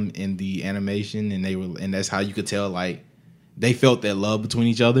top of him in the animation, and that's how you could tell like they felt that love between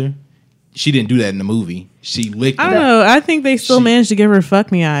each other. She didn't do that in the movie. She licked. I don't know. I think they still managed to give her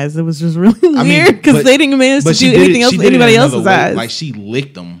fuck me eyes. It was just really weird because they didn't manage to do anything else with anybody else's eyes. Like she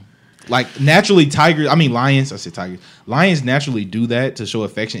licked them. Like naturally, lions. I said tigers. Lions naturally do that to show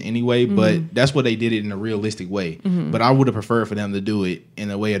affection anyway. Mm-hmm. But that's what they did it in a realistic way. Mm-hmm. But I would have preferred for them to do it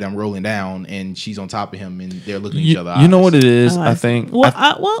in a way of them rolling down and she's on top of him and they're looking at each other. You know what it is? I think.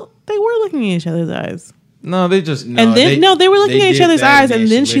 Well, they were looking at each other's eyes. No, they just they were looking at each other's eyes, and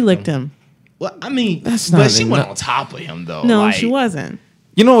then she licked him. Well, I mean, but she went on top of him though. No, she wasn't.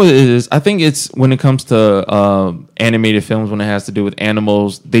 You know what it is? I think it's when it comes to animated films, when it has to do with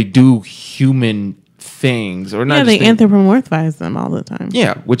animals, they do human things, or not. Yeah, they anthropomorphize them all the time.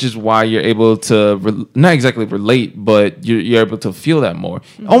 Yeah, which is why you're able to not exactly relate, but you're able to feel that more.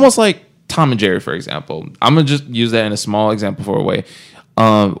 Mm-hmm. Almost like Tom and Jerry, for example. I'm gonna just use that in a small example for a way.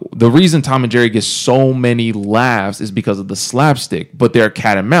 The reason Tom and Jerry gets so many laughs is because of the slapstick, but they're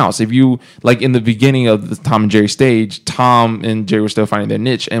cat and mouse. If you like in the beginning of the Tom and Jerry stage, Tom and Jerry were still finding their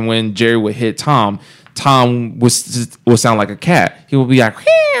niche, and when Jerry would hit Tom would sound like a cat. He would be like,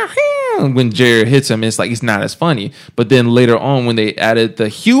 "Hear, hear." When Jerry hits him, it's like it's not as funny. But then later on, when they added the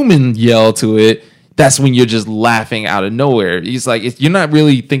human yell to it, that's when you're just laughing out of nowhere. It's like you're not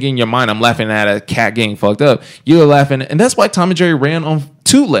really thinking in your mind, I'm laughing at a cat getting fucked up. You're laughing, and that's why Tom and Jerry ran on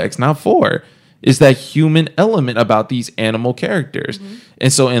 2 legs, not 4. Is that human element about these animal characters. Mm-hmm.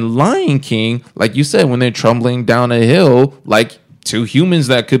 And so in Lion King, like you said, when they're trundling down a hill, like 2 humans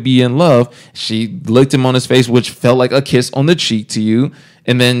that could be in love, she licked him on his face, which felt like a kiss on the cheek to you.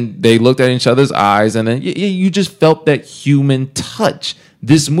 And then they looked at each other's eyes, and then you just felt that human touch.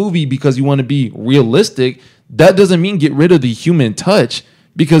 This movie, because you want to be realistic, that doesn't mean get rid of the human touch,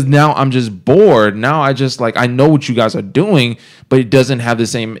 because now I'm just bored. Now I know what you guys are doing, but it doesn't have the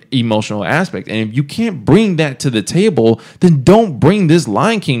same emotional aspect. And if you can't bring that to the table, then don't bring this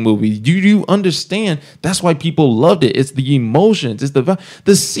Lion King movie. Do you understand? That's why people loved it. It's the emotions. It's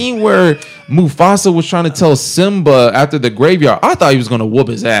the scene where Mufasa was trying to tell Simba after the graveyard. I thought he was going to whoop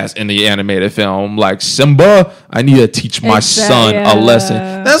his ass in the animated film. Like, Simba, I need to teach my son a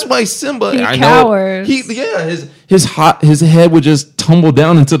lesson. That's why Simba, he cowers. His head would just tumble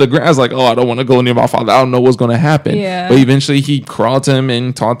down into the grass like, oh, I don't want to go near my father. I don't know what's going to happen. Yeah. But eventually he crawled to him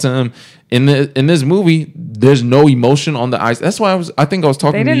and taught to him. In this movie, there's no emotion on the eyes. That's why I think I was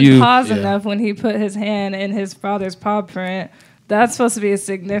talking to you. They didn't pause enough when he put his hand in his father's paw print. That's supposed to be a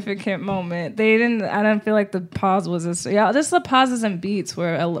significant moment. I didn't feel like the pause was just the pauses and beats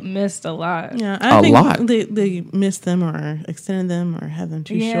were missed a lot. Yeah, I think they missed them or extended them or had them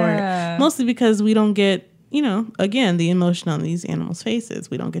too short. Mostly because we don't get, again, the emotion on these animals' faces.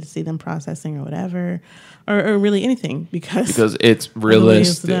 We don't get to see them processing or whatever, or really anything because it's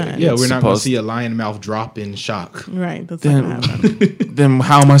realistic. Yeah, we're not going to see a lion mouth drop in shock. Right. That's not going to happen. Then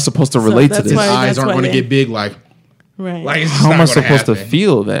how am I supposed to relate to this? His eyes aren't going to get big like. Right. Like, how am I supposed to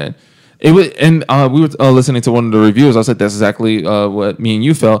feel then? It was, and we were listening to one of the reviews. I said that's exactly what me and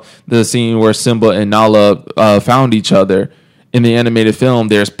you felt. The scene where Simba and Nala found each other in the animated film.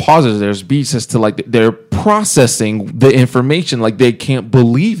 There's pauses, there's beats as to like they're processing the information, like they can't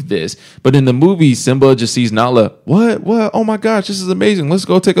believe this. But in the movie, Simba just sees Nala. What? Oh my gosh, this is amazing. Let's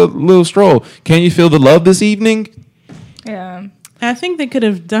go take a little stroll. Can you feel the love this evening? Yeah, I think they could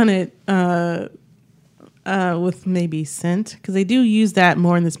have done it with maybe scent, because they do use that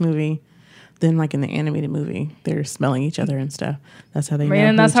more in this movie than like in the animated movie. They're smelling each other and stuff. That's how they know.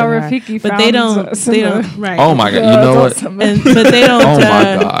 And that's how Rafiki found. But they don't. Right. Oh my god! You know what? But they don't. Oh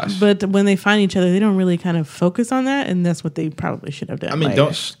my gosh! But when they find each other, they don't really kind of focus on that, and that's what they probably should have done. I mean,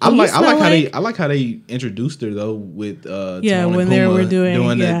 like, I like how they introduced her though with Timon when and they Pumbaa were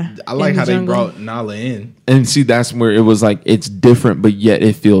doing that. I like how they brought Nala in. And see, that's where it was like it's different, but yet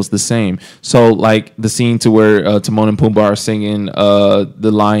it feels the same. So, like the scene to where Timon and Pumbaa are singing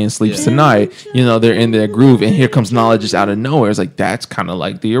 "The Lion Sleeps Tonight." You know, they're in their groove, and here comes Nala just out of nowhere. It's like that's kind of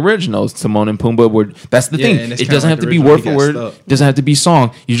like the originals. Timon and Pumbaa were. That's the thing. It doesn't have to be word for word. It doesn't have to be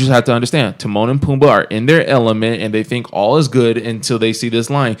song. You just have to understand. Timon and Pumbaa are in their element, and they think all is good until they see this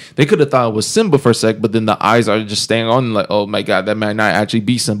line. They could have thought it was Simba for a sec, but then the eyes are just staying on, like, oh my god, that might not actually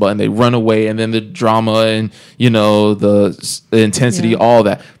be Simba, and they run away, and then the drama and the intensity, all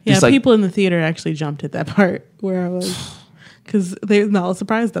that. Yeah, just like, people in the theater actually jumped at that part where I was. Because Nala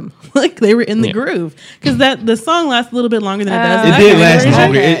surprised them, like they were in the groove. Because the song lasts a little bit longer than it does. It did last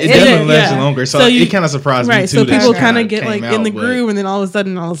longer. It definitely lasted longer. So it kind of surprised me too. So people kind of get like in the groove, and then all of a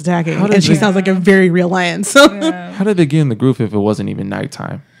sudden Nala's attacking, and she sounds like a very real lion. So how did they get in the groove if it wasn't even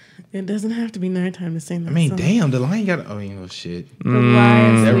nighttime? It doesn't have to be nighttime to sing that song. Damn, the lion got. Oh shit. The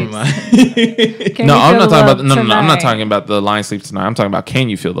lion Never sleeps. mind. No, I'm not talking about. No, I'm not talking about the lion sleeps tonight. I'm talking about can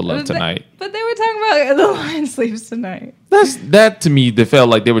you feel the love tonight? But they were talking about the lion sleeps tonight. That to me, they felt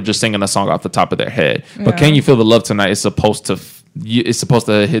like they were just singing a song off the top of their head. But can you feel the love tonight? It's supposed to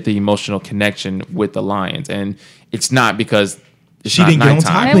hit the emotional connection with the lions, and it's not because she didn't get on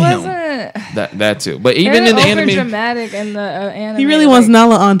top of him. That too, but even in the anime, dramatic in the anime, he really wants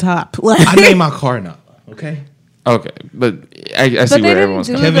Nala on top. I named my car Nala. Okay, but I see where everyone's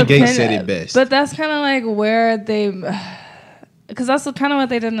coming. Kevin Gates said it best. But that's kind of like where they, because that's kind of what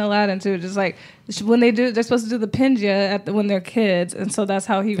they did in Aladdin too. Just like when they're supposed to do the pinja when they're kids, and so that's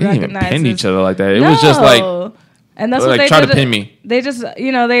how he recognizes. They didn't even pin each other like that. It was just like. And that's like, what they try did. to pin me. They just,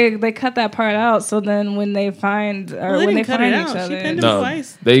 they cut that part out. So then when they find when they find each other,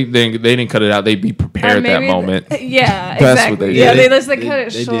 they didn't cut it out. They be prepared that moment. Yeah, that's exactly. what they did. Yeah, they just cut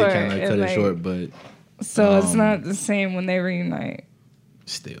it they short. They did kind of cut it short, but so it's not the same when they reunite.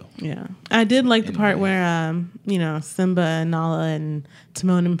 Still, yeah, I did like the part where Simba and Nala and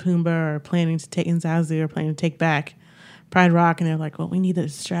Timon and Pumbaa are planning to take, and Zazu are planning to take back Pride Rock, and they're like, well, we need a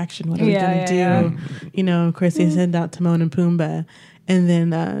distraction. What are we going to do? Yeah. Of course, they send out Timon and Pumbaa, and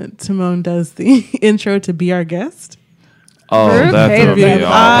then Timon does the intro to Be Our Guest. Oh,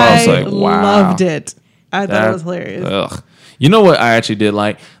 I was like, wow. Loved it. I thought it was hilarious. Ugh. You know what I actually did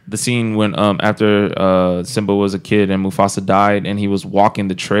like? The scene when after Simba was a kid and Mufasa died and he was walking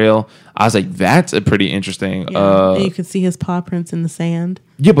the trail. I was like, that's a pretty interesting. Yeah. And you could see his paw prints in the sand.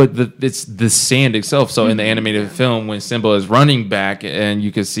 Yeah, but it's the sand itself. So in the animated film, when Simba is running back and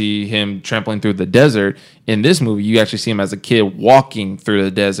you can see him trampling through the desert, in this movie, you actually see him as a kid walking through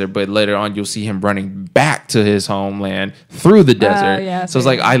the desert, but later on, you'll see him running back to his homeland through the desert. So it's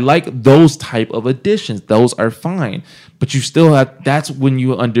like, I like those type of additions. Those are fine. But you still have, that's when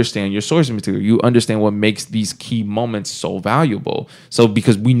you understand your source material. You understand what makes these key moments so valuable. So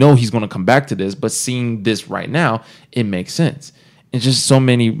because we know he's going to come back to this, but seeing this right now, it makes sense. It's just so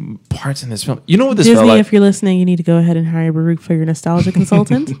many parts in this film. You know what this Disney, felt like? if you're listening, you need to go ahead and hire Baruch for your nostalgia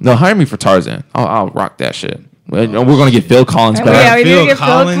consultant. No, hire me for Tarzan. I'll rock that shit. We're going to get Phil Collins back. Yeah, we need to get Phil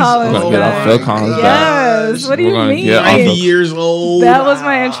Collins We're going to get our Phil Collins back. Yes. What do you mean? 90 years old. That was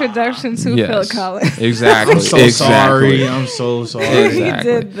my introduction to Phil Collins. Exactly. I'm so sorry. Exactly. He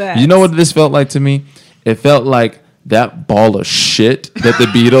did that. You know what this felt like to me? It felt like that ball of shit that the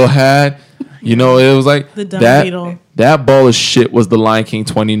Beetle had. You know, it was like the dumb Beetle. That ball of shit was the Lion King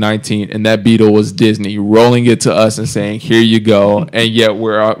 2019, and that Beetle was Disney rolling it to us and saying, "Here you go," and yet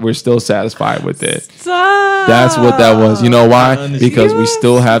we're still satisfied with it. Stop. That's what that was. You know why? Because we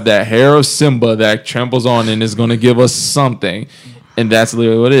still have that hair of Simba that tramples on and is going to give us something. And that's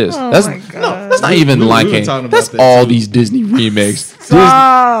literally what it is. That's not even Lion King. That's all these Disney remakes.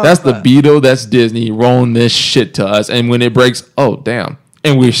 That's the Beetle. That's Disney rolling this shit to us. And when it breaks, oh damn.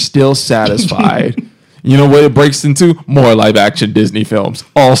 And we're still satisfied. You know what it breaks into? More live action Disney films.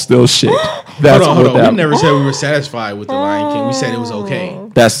 All still shit. That's Hold on. what We never said we were satisfied with The Lion King. We said it was okay.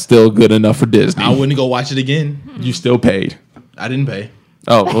 That's still good enough for Disney. I wouldn't go watch it again. You still paid. I didn't pay.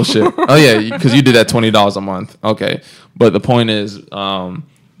 Oh, well, shit. Oh, yeah, because you did that $20 a month. Okay. But the point is,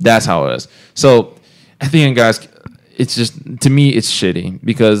 that's how it is. So, at the end, guys, it's just, to me, it's shitty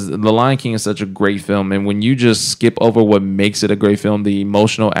because The Lion King is such a great film. And when you just skip over what makes it a great film, the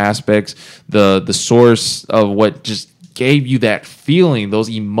emotional aspects, the source of what just gave you that feeling, those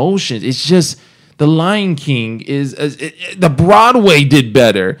emotions, it's just... The Lion King is the Broadway did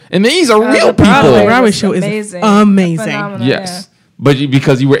better, and these are real the people. The Broadway show is amazing. Phenomenal, Yes, but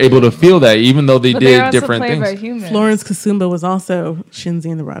because you were able to feel that, even though they But did they're also different played by things. humans. Florence Kasumba was also Shinzi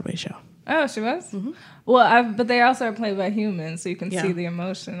in the Broadway show. Oh, she was. Well, but they also are played by humans, so you can Yeah. see the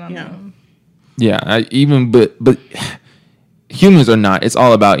emotion on them. Yeah, but humans are not. It's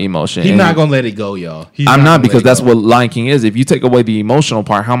all about emotion. He's And not gonna let it go, y'all. I'm not, because that's what Lion King is. If you take away the emotional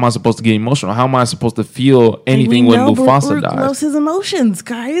part, how am I supposed to get emotional? How am I supposed to feel anything when Mufasa dies? Loves his emotions,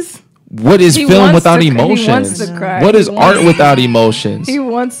 guys. What is He film wants without to- he emotions? wants to cry. What is He art wants- without emotions? He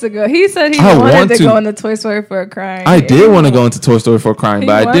wants to go. He said he I wanted want to to. go into Toy Story for a crying. I did want to go into Toy Story for crying, He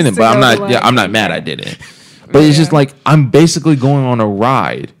but I wants didn't. to But I'm go not. to Yeah, Lion I'm not King. mad I didn't. But it's just Yeah. like I'm basically going on a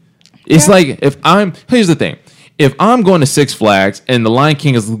ride. It's like here's the thing. If I'm going to Six Flags and the Lion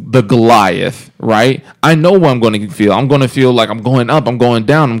King is the Goliath, right? I know what I'm going to feel. I'm going to feel like I'm going up, I'm going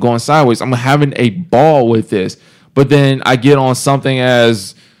down, I'm going sideways. I'm having a ball with this. But then I get on something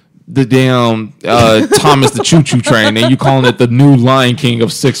as the damn Thomas the Choo Choo Train, and you calling it the new Lion King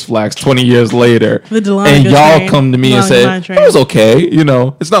of Six Flags 20 years later. The DeLonge and y'all train. come to me and DeLonge say, Lion train. it was okay. You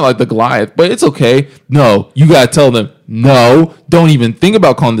know, it's not like the Goliath, but it's okay. No, you got to tell them, no, don't even think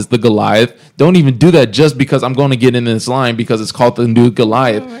about calling this the Goliath. Don't even do that just because I'm going to get in this line because it's called the new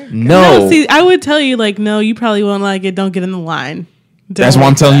Goliath. No. See, I would tell you, like, no, you probably won't like it. Don't get in the line. That's why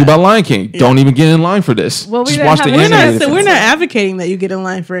I'm telling you about Lion King. Don't even get in line for this. Well, we Just didn't watch the have- We're animated not, film. we're not advocating that you get in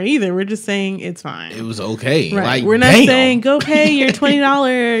line for it either. We're just saying it's fine. It was okay. Right. Like, We're not damn. saying go pay your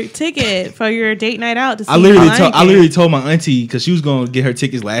 $20 ticket for your date night out to see I literally Lion told I King. literally told my auntie because she was gonna get her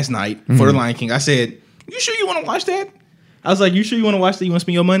tickets last night for Mm-hmm. the Lion King. I said, "You sure you want to watch that?" I was like, "You sure you want to watch that? You want to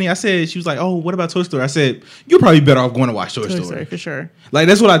spend your money?" I said, "She was like, oh, what about Toy Story?" I said, "You're probably better off going to watch Toy Toy Story." Story for sure. Like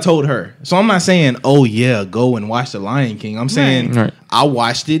that's what I told her. So I'm not saying, "Oh yeah, go and watch the Lion King." I'm saying Right. I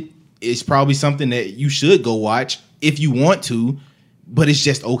watched it. It's probably something that you should go watch if you want to, but it's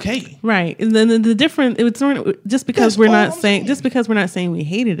just okay. Right, and then the different. It's not just because That's we're all not I'm saying saying. just because we're not saying we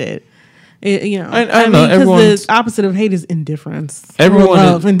hated it. You know, I I know, mean, because everyone's- the opposite of hate is indifference. Everyone Or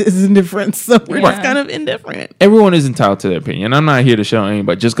love and is indifference. So we're just Right. kind of indifferent. Everyone is entitled to their opinion. I'm not here to show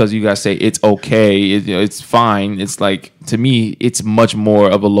anybody just because you guys say it's okay, it's fine. It's like, to me, it's much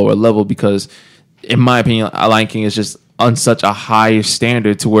more of a lower level because, in my opinion, Lion King is just on such a higher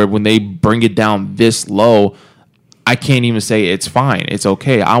standard to where when they bring it down this low, I can't even say it's fine. It's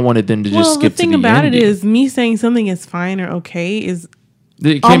okay. I wanted them to just Well, skip the thing to the about ending. it is, me saying something is fine or okay is It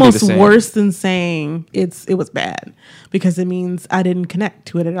can't be the almost same. worse than saying it was bad, because it means I didn't connect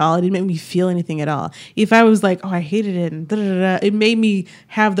to it at all. It didn't make me feel anything at all. If I was like, oh, I hated it, and it made me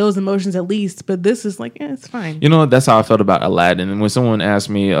have those emotions at least. But this is like, it's fine. You know, that's how I felt about Aladdin. And when someone asked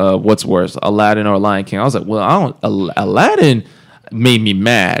me, what's worse, Aladdin or Lion King, I was like, well, Aladdin made me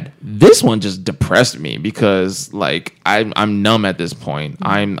mad. This one just depressed me because, like, I'm numb at this point.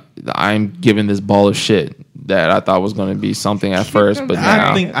 I'm giving this ball of shit that I thought was going to be something at first, but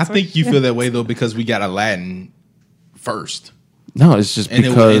now I think you feel that way though because we got Aladdin first. no, it's just And it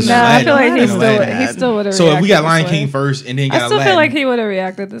because was- No, I feel like Aladdin. he still would have. So if we got Lion King first and then got I still Aladdin, feel like he would have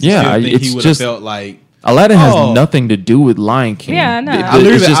reacted this Yeah, way. I think it's he would have just- felt like Aladdin has Oh. nothing to do with Lion King. Yeah, I know. I It's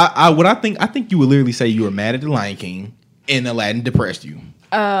literally, just- I think you would literally say you were mad at the Lion King and Aladdin depressed you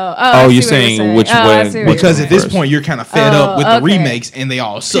I you're see what saying which I way- see what you're because saying. at this First. point you're kind of fed up with the okay. remakes and they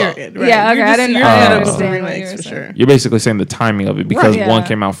all suck. Period, Yeah, okay, You're I didn't- You're I fed didn't up with the understand what you remakes were for saying. sure. You're basically saying the timing of it because Right. one Yeah.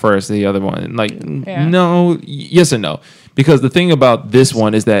 came out first, the other one like Yeah. no, yes and no. Because the thing about this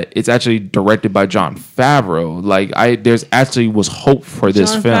one is that it's actually directed by Jon Favreau. Like there's actually was hope for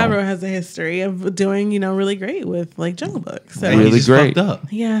this John film. Favreau has a history of doing, really great with like Jungle Book. So And he Really just great. fucked up.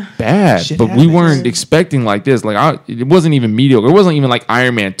 yeah, Bad, Shit but we happens. weren't expecting like this. Like it wasn't even mediocre. It wasn't even like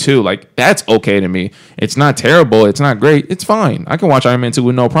Iron Man 2. Like that's okay to me. It's not terrible. It's not great. It's fine. I can watch Iron Man 2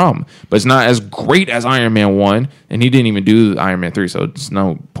 with no problem. But it's not as great as Iron Man 1, and he didn't even do Iron Man 3, so there's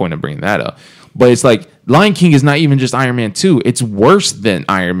no point in bringing that up. But it's like Lion King is not even just Iron Man 2. It's worse than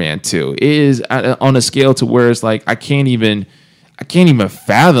Iron Man 2. It is on a scale to where it's like I can't even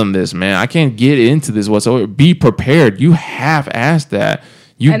fathom this, man. I can't get into this whatsoever. Be prepared. You half-assed that.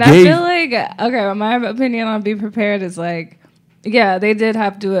 You and gave. I feel like, okay, my opinion on Be Prepared is like, yeah, they did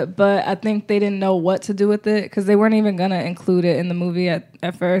have to do it, but I think they didn't know what to do with it because they weren't even going to include it in the movie at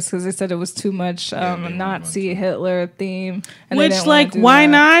first because they said it was too much Nazi Hitler theme. And which, like, why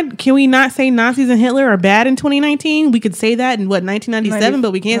not? Can we not say Nazis and Hitler are bad in 2019? We could say that in, 1997,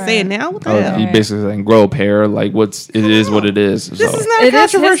 but we can't say it now? What the hell? You basically saying grow a pair. Like, it is what it is. This is not a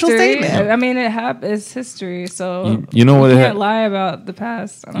controversial statement. I mean, it's history, so you know what? You can't lie about the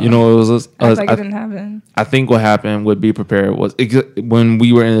past. You know what it was? Act like it didn't happen. I think what happened with Be Prepared was when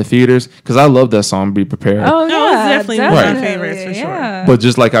we were in the theaters, because I love that song Be Prepared. Oh, yeah, it's definitely one of my favorites for sure. But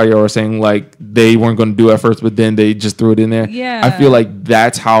just like how you were saying, like they weren't going to do it at first, but then they just threw it in there. Yeah. I feel like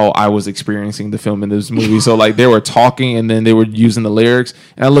that's how I was experiencing the film in this movie. So like they were talking and then they were using the lyrics.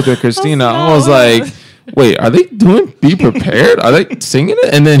 And I looked at Christina. I was like, wait, are they doing Be Prepared? Are they singing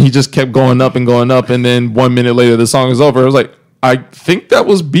it? And then he just kept going up. And then 1 minute later, the song is over. I was like, I think that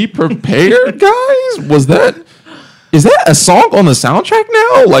was Be Prepared, guys. Is that a song on the soundtrack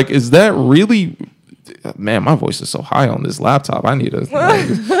now? Like, is that really? Man, my voice is so high on this laptop. I need to bring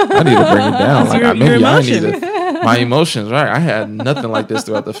it down. Like, maybe I need my emotions. Right, I had nothing like this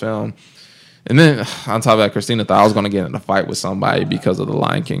throughout the film. And then on top of that, Christina thought I was going to get in a fight with somebody because of the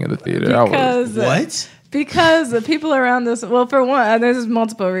Lion King in the theater. What? Because the people around us. Well, for one, there's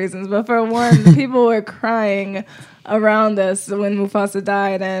multiple reasons, but for one, people were crying around us when Mufasa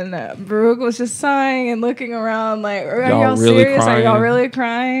died, and Baruch was just sighing and looking around like, are y'all really serious? Crying? Are y'all really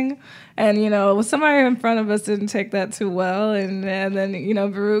crying? And, somebody in front of us didn't take that too well. And then,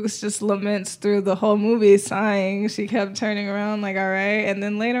 Baruch's just laments through the whole movie sighing. She kept turning around like, all right. And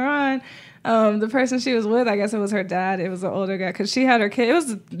then later on, the person she was with, I guess it was her dad. It was an older guy because she had her kid. It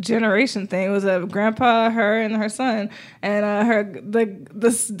was a generation thing. It was a grandpa, her, and her son. And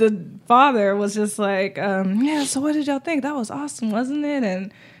the father was just like, yeah. So what did y'all think? That was awesome, wasn't it?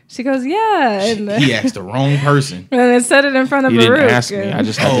 And she goes, yeah. And he asked the wrong person. And then said it in front of Baruch. He didn't ask me. I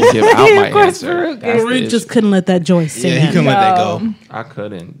just had to give out my answer. Baruch just couldn't let that joy stay. Yeah, he couldn't let that go. I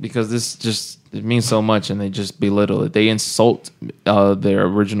couldn't because this just it means so much, and they just belittle it. They insult their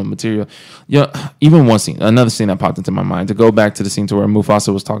original material. Yeah, even another scene that popped into my mind. To go back to the scene to where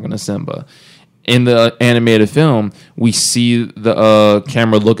Mufasa was talking to Simba. In the animated film, we see the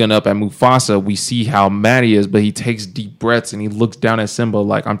camera looking up at Mufasa. We see how mad he is, but he takes deep breaths and he looks down at Simba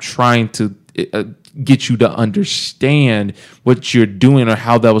like, I'm trying to get you to understand what you're doing or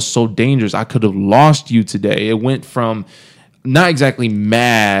how that was so dangerous. I could have lost you today. It went from not exactly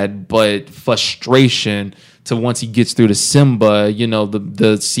mad, but frustration to once he gets through to Simba,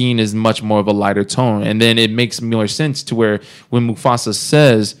 the scene is much more of a lighter tone. And then it makes more sense to where when Mufasa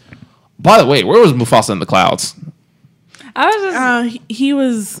says, by the way, where was Mufasa in the clouds? I was just he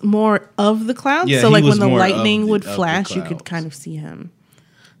was more of the clouds. Yeah, so like when the lightning would flash, you could kind of see him.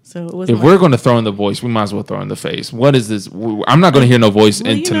 So it was. If we're going to throw in the voice, we might as well throw in the face. What is this? I'm not going to hear no voice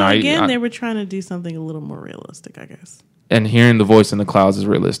in tonight. Again, they were trying to do something a little more realistic, I guess. And hearing the voice in the clouds is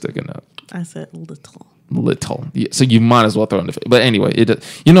realistic enough. I said little. Yeah, so you might as well throw in the face. But anyway,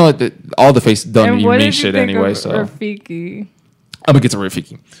 all the face doesn't mean shit anyway. So Rafiki. I'm gonna get to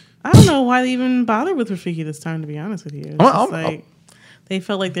Rafiki. I don't know why they even bothered with Rafiki this time, to be honest with you. They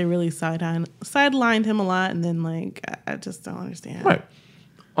felt like they really sidelined him a lot, and then I just don't understand. Right.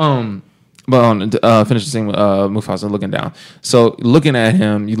 But finish the scene with Mufasa looking down. So looking at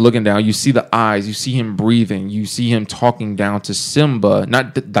him, you looking down, you see the eyes, you see him breathing, you see him talking down to Simba,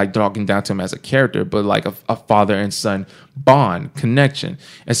 not like talking down to him as a character, but like a father and son bond, connection.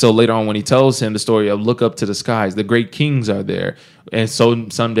 And so later on when he tells him the story of look up to the skies, the great kings are there, and so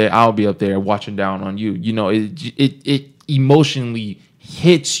someday I'll be up there watching down on you. It emotionally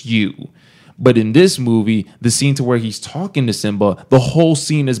hits you. But in this movie, the scene to where he's talking to Simba, the whole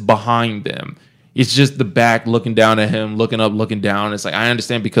scene is behind them. It's just the back looking down at him, looking up, looking down. It's like, I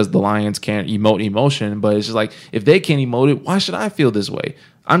understand because the lions can't emote emotion, but it's just like, if they can't emote it, why should I feel this way?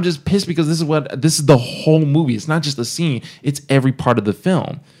 I'm just pissed because this is the whole movie. It's not just a scene. It's every part of the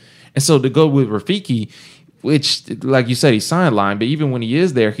film. And so to go with Rafiki, which, like you said, he's sidelined, but even when he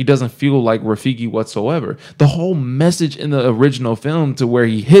is there, he doesn't feel like Rafiki whatsoever. The whole message in the original film to where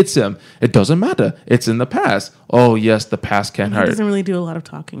he hits him, it doesn't matter. It's in the past. Oh, yes, the past can hurt. He doesn't really do a lot of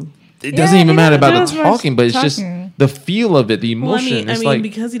talking. It doesn't even matter about the talking, but it's just the feel of it, the emotion. I mean,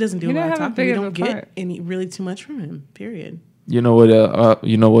 because he doesn't do a lot of talking, you don't get really too much from him, period. You know what?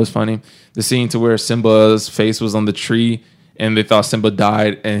 You know what's funny? The scene to where Simba's face was on the tree, and they thought Simba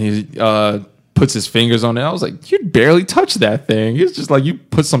died, and he puts his fingers on it. I was like, you barely touched that thing. It's just like you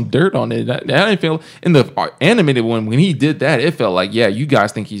put some dirt on it. I didn't feel in the animated one when he did that. It felt like, yeah, you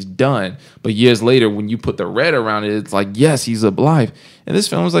guys think he's done, but years later when you put the red around it, it's like, yes, he's alive. And this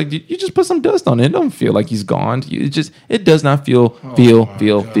film was like, you just put some dust on it. It don't feel like he's gone. It does not feel. There's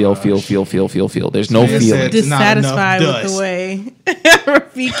no feeling. Dissatisfied with the way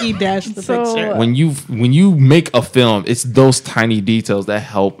Rafiki dashed the picture. When you make a film, it's those tiny details that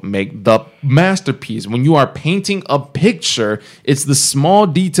help make the masterpiece. When you are painting a picture, it's the small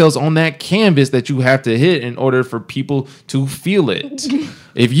details on that canvas that you have to hit in order for people to feel it.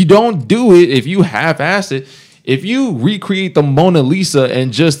 If you don't do it, if you half-ass it, if you recreate the Mona Lisa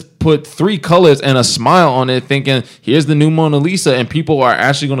and just put 3 colors and a smile on it, thinking, here's the new Mona Lisa, and people are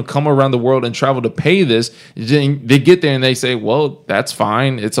actually going to come around the world and travel to pay this, they get there and they say, well, that's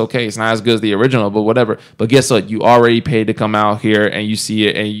fine. It's okay. It's not as good as the original, but whatever. But guess what? You already paid to come out here and you see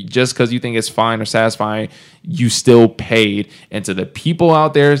it. And just because you think it's fine or satisfying, you still paid. And to the people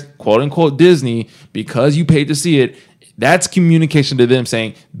out there, quote unquote Disney, because you paid to see it, that's communication to them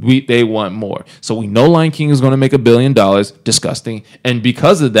saying they want more. So we know Lion King is going to make $1 billion. Disgusting. And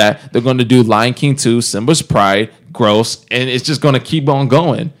because of that, they're going to do Lion King 2, Simba's Pride, gross, and it's just going to keep on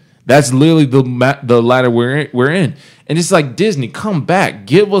going. That's literally the ladder we're in. And it's like, Disney, come back.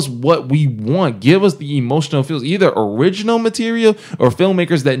 Give us what we want. Give us the emotional feels. Either original material or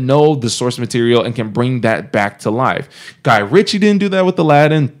filmmakers that know the source material and can bring that back to life. Guy Ritchie didn't do that with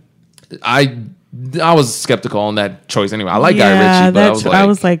Aladdin. I was skeptical on that choice anyway. I like Guy Ritchie, but I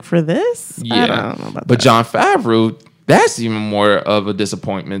was like, for this? Yeah. I don't know about but that. Jon Favreau, that's even more of a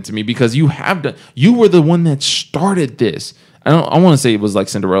disappointment to me because you were the one that started this. I want to say it was like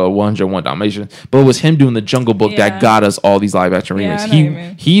Cinderella, 101 Dalmatians, but it was him doing the Jungle Book that got us all these live action remakes.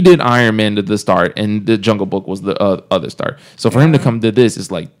 He did Iron Man to the start, and the Jungle Book was the other start. So for him to come to this, it's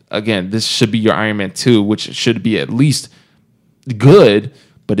like, again, this should be your Iron Man 2, which should be at least good,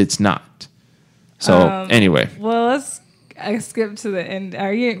 but it's not. So anyway, well, I skipped to the end.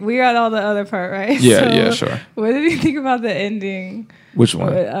 We got all the other part, right? Yeah, sure. What did you think about the ending? Which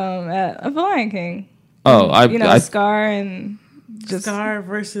one? At The Lion King. Oh, Scar and Scar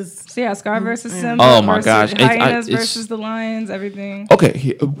versus Scar versus Simba. Oh my gosh, hyenas versus the lions, everything.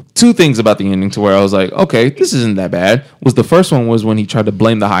 Okay, 2 things about the ending to where I was like, okay, this isn't that bad. Was the first one was when he tried to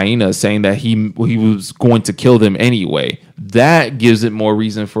blame the hyenas, saying that he was going to kill them anyway. That gives it more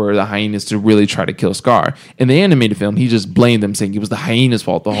reason for the hyenas to really try to kill Scar. In the animated film, he just blamed them, saying it was the hyenas'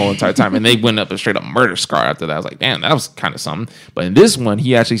 fault the whole entire time, and they went up and straight up murdered Scar after that. I was like, damn, that was kind of something. But in this one,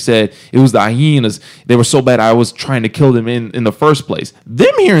 he actually said it was the hyenas. They were so bad, I was trying to kill them in the first place.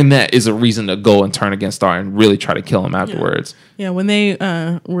 Them hearing that is a reason to go and turn against Scar and really try to kill him afterwards. Yeah, when they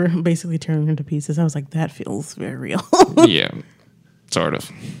were basically turning him to pieces, I was like, that feels very real. Yeah, sort of.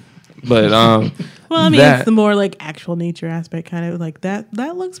 But well, I mean, it's the more like actual nature aspect, kind of like that.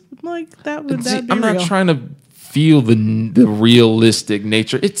 That looks like that would. See, be I'm not real. trying to feel the realistic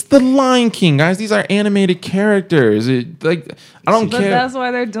nature. It's the Lion King, guys. These are animated characters. I don't care. But that's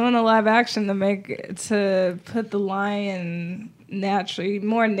why they're doing a live action to put the lion naturally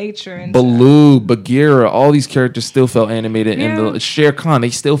more nature into Baloo, Bagheera, all these characters still felt animated, and the Shere Khan, they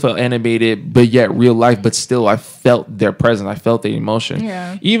still felt animated, but yet real life. But still, I felt their presence. I felt their emotion.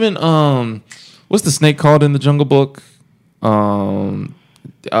 Yeah. Even what's the snake called in the Jungle Book? I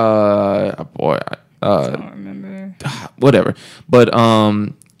don't remember. Whatever. But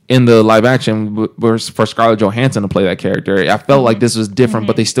in the live action, for Scarlett Johansson to play that character, I felt like this was different,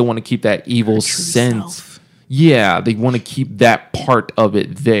 but they still want to keep that evil sense. Self. Yeah, they want to keep that part of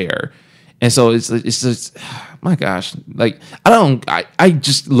it there. And so it's just, my gosh, like, I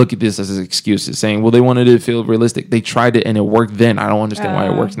just look at this as excuses saying, well, they wanted it to feel realistic. They tried it and it worked then. I don't understand why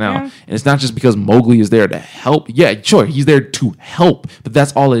it works now. Yeah. And it's not just because Mowgli is there to help. Yeah, sure, he's there to help, but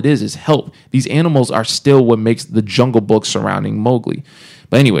that's all it is help. These animals are still what makes the Jungle Book surrounding Mowgli.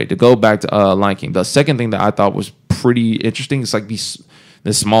 But anyway, to go back to Lion King, the second thing that I thought was pretty interesting is like this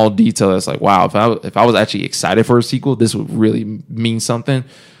small detail that's like, wow, if I was actually excited for a sequel, this would really mean something.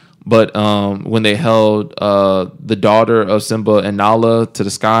 But when they held the daughter of Simba and Nala to the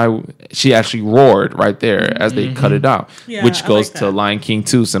sky, she actually roared right there as they cut it out, which goes to Lion King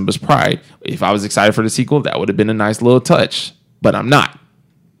 2, Simba's Pride. If I was excited for the sequel, that would have been a nice little touch, but I'm not.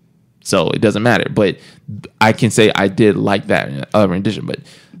 So it doesn't matter. But I can say I did like that rendition.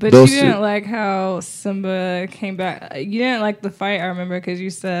 But you didn't like how Simba came back. You didn't like the fight, I remember, because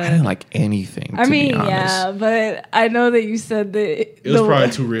you said... I didn't like anything, to be honest. Yeah, but I know that you said that... It was probably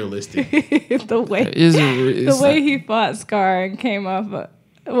too realistic. the way he fought Scar and came off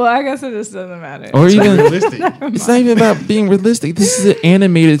Well, I guess it just doesn't matter. Or even Realistic. it's not even about being realistic. This is an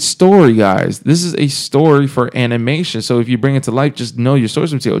animated story, guys. This is a story for animation. So if you bring it to life, just know your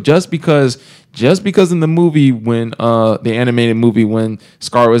source material. Just because in the movie when the animated movie when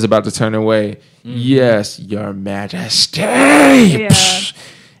Scar was about to turn away, yes, Your Majesty. Yeah.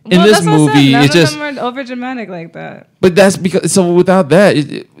 In this movie, none it's of just. them are over dramatic like that. But that's because so without that,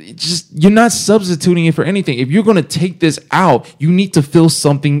 it just you're not substituting it for anything. If you're going to take this out, you need to fill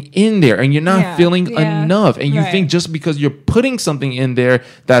something in there, and you're not filling enough. And you think just because you're putting something in there,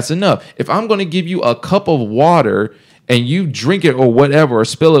 that's enough. If I'm going to give you a cup of water and you drink it or whatever, or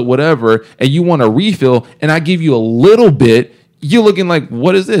spill it, whatever, and you want a refill, and I give you a little bit, you're looking like,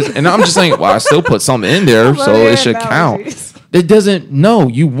 what is this? And I'm just saying, well, I still put something in there, so it should count. It doesn't. No,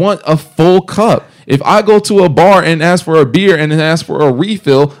 you want a full cup. If I go to a bar and ask for a beer and then ask for a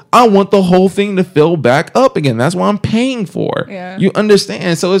refill, I want the whole thing to fill back up again. That's what I'm paying for. Yeah. You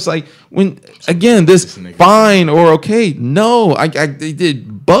understand? So it's like when again this fine or okay. No,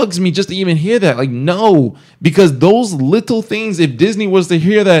 it bugs me just to even hear that. Like no, because those little things. If Disney was to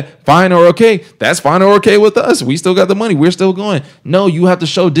hear that fine or okay, that's fine or okay with us. We still got the money. We're still going. No, you have to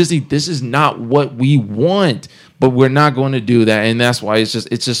show Disney this is not what we want. But we're not going to do that, and that's why it's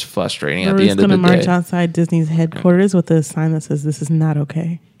just frustrating at the end of the day. We're going to march outside Disney's headquarters with a sign that says "This is not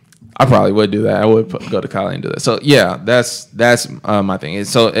okay." I probably would do that. I would go to Kylie and do that. So yeah, that's my thing. And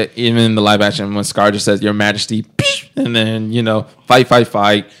so even in the live action, when Scar just says "Your Majesty," and then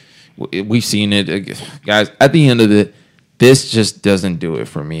fight. We've seen it, guys. At the end of it, this just doesn't do it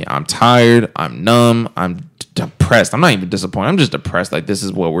for me. I'm tired. I'm numb. I'm depressed. I'm not even disappointed. I'm just depressed. Like this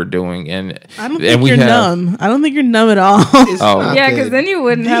is what we're doing, and I don't think you're numb. I don't think you're numb at all. Yeah, because then you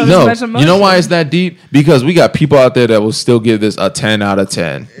wouldn't have as much emotion. You know why it's that deep? Because we got people out there that will still give this a 10 out of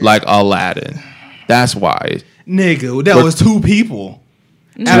 10, like Aladdin. That's why. Nigga, that was two people.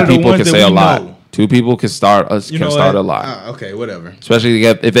 Two people can say a lot. Two people can start a lot. Okay, whatever. Especially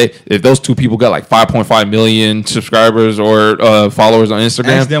if those two people got like 5.5 million subscribers or followers on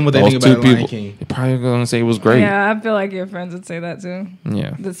Instagram. Ask them what they think about Lion King. They're probably gonna say it was great. Yeah, I feel like your friends would say that too.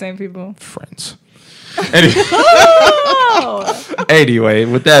 Yeah, the same people. Friends. Anyway,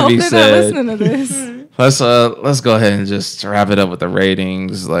 with that being said, listening to this. Let's go ahead and just wrap it up with the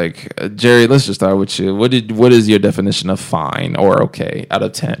ratings. Like Jerry, let's just start with you. What is your definition of fine or okay out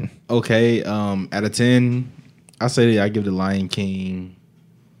of 10? Okay, out of 10, I say I give the Lion King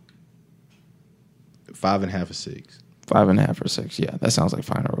 5.5 or 6. 5.5 or 6. Yeah, that sounds like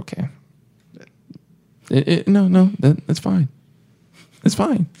fine or okay. That's fine. It's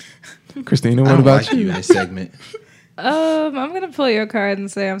fine. Christina, what about you? In this segment. I'm gonna pull your card and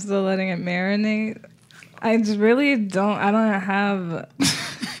say I'm still letting it marinate. I just really don't. I don't have.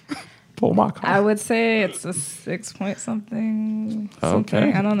 Pull my card. I would say it's a 6 point something.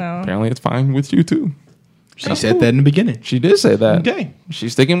 Okay. I don't know. Apparently, it's fine with you too. She said that in the beginning. She did say that. Okay.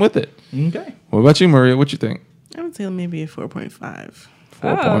 She's sticking with it. Okay. What about you, Maria? What you think? I would say maybe a 4.5. 4.5.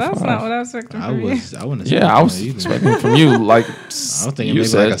 Oh, that's not what I was expecting from you. I wouldn't. Yeah, I was expecting from you like I was thinking you maybe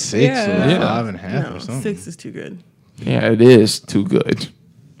said. like a 6 or 5.5 or something. 6 is too good. Yeah, it is too good.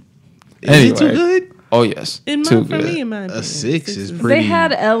 Is it too good? Oh yes, In too my good. opinion, A 6 is pretty. They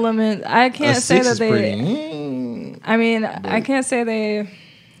had elements. I can't say that they. Pretty, I mean, I can't say they.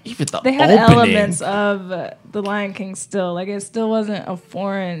 Even They had opening. elements of The Lion King still. Like, it still wasn't a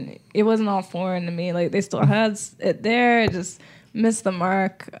foreign. It wasn't all foreign to me. Like, they still had it there. It just missed the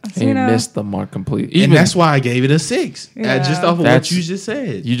mark. So, They missed the mark completely. and that's why I gave it a 6. Yeah. Just off of what you just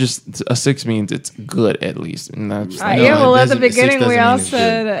said. A 6 means it's good at least, and that's No, yeah, well, it at the doesn't- 6 beginning, we doesn't all mean it's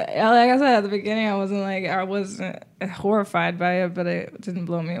said, like I said, at the beginning, I wasn't horrified by it, but it didn't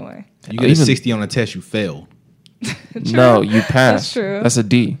blow me away. You get a 60 on a test, you failed. No, you passed. That's true. That's a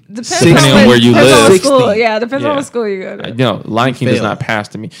D. Depends Depending on where you depends on live. school. Yeah, depends on Yeah. what school you go to. Lion King does failed. not pass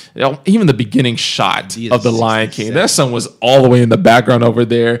to me. Even the beginning shot He is of the Lion King, 67. that sun was all the way in the background over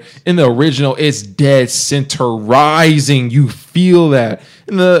there. In the original, it's dead center rising. You feel that.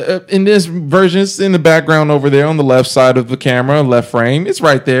 In this version, it's in the background over there on the left side of the camera, left frame. It's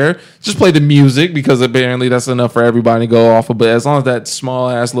right there. Just play the music because apparently that's enough for everybody to go off of. But as long as that small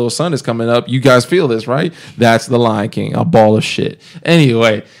ass little sun is coming up, you guys feel this, right? That's the Lion King, a ball of shit.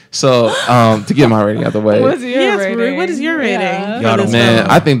 Anyway, so to get my rating out the way. What's your Yes, rating? Marie, what is your rating? Yeah. Y'all don't Man,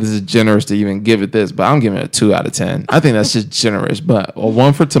 I think this is generous to even give it this, but I'm giving it a 2 out of 10. I think that's just generous, but a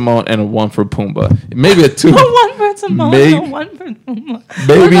 1 for Timon and a 1 for Pumbaa. Maybe a 2. One for Timon, Maybe- one for Pumbaa.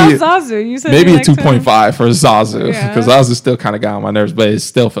 maybe- What about Zazu? You said Maybe you a liked him. 2.5 for Zazu Yeah. because Zazu still kind of got on my nerves, but it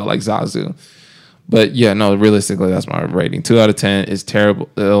still felt like Zazu. But yeah, no, realistically, that's my rating. 2 out of 10 is terrible.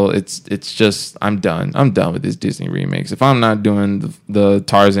 It's just I'm done. I'm done with this Disney remakes. If I'm not doing the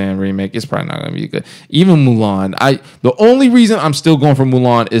Tarzan remake, it's probably not going to be good. Even Mulan, the only reason I'm still going for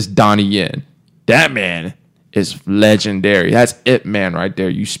Mulan is Donnie Yen. That man is legendary. That's it, man, right there.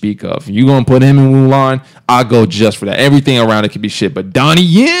 You speak of. You gonna put him in Mulan? I'll go just for that. Everything around it could be shit, but Donnie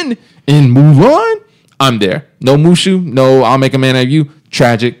Yen in Mulan, I'm there. No Mushu, no I'll make a man out of you.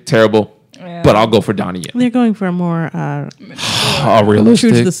 Tragic, terrible. Yeah. But I'll go for Donnie Yen. They're going for a more realistic.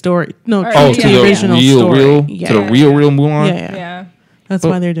 True to the story. No, to the original story. To the real Mulan. Yeah. That's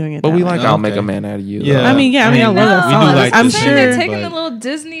why they're doing it. But we like way. I'll make a man out of you. Yeah. I mean, I love that song. We do like I'm the sure song, they're taking but- the little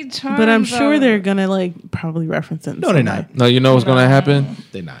Disney charm. But I'm sure they're gonna like probably reference it. No, they're not. No, you know what's gonna happen?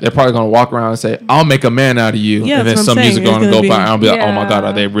 They're not. They're probably gonna walk around and say, "I'll make a man out of you," Yeah, and then that's some what I'm music saying. gonna It's go gonna by, be- and I'll be like, "Oh my god,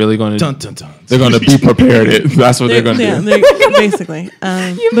 are they really gonna? Dun, dun, dun. They're gonna be prepared." That's what they're gonna do. Basically.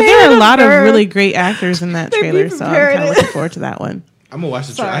 But there are a lot of really great actors in that trailer, so I'm kind of looking forward to that one. I'm gonna watch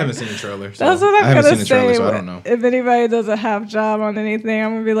the trailer. I haven't seen the trailer. So That's what I I'm haven't gonna seen the say. trailer, so I don't know. If anybody does a half job on anything,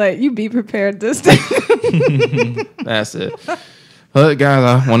 I'm gonna be like, "You be prepared this time." That's it. Well, guys,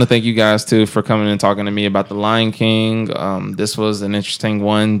 I want to thank you guys too for coming and talking to me about the Lion King. This was an interesting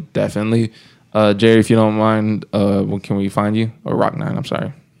one, definitely. Jerry, if you don't mind, where can we find you? Or Rock9, I'm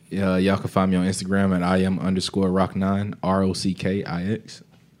sorry. Yeah, y'all can find me on Instagram at IM_Rock9, ROCKIX.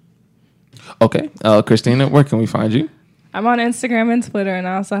 Okay, Christina, where can we find you? I'm on Instagram and Twitter, and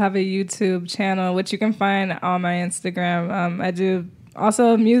I also have a YouTube channel, which you can find on my Instagram. I do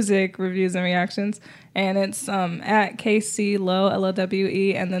also music reviews and reactions, and it's at KC Low,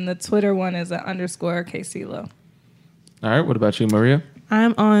 LOWE, and then the Twitter one is at _KC Low. All right, what about you, Maria?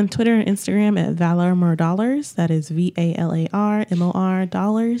 I'm on Twitter and Instagram at ValorMorDollars. That is VALARMOR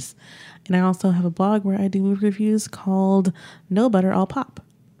dollars. And I also have a blog where I do movie reviews called No Butter All Pop.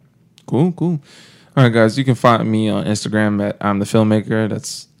 Cool. All right, guys, you can find me on Instagram at I'm the Filmmaker.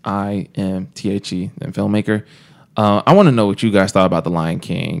 That's IMTHE, then Filmmaker. I want to know what you guys thought about The Lion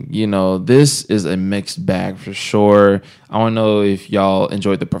King. You know, this is a mixed bag for sure. I want to know if y'all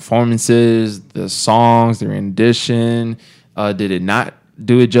enjoyed the performances, the songs, the rendition. Did it not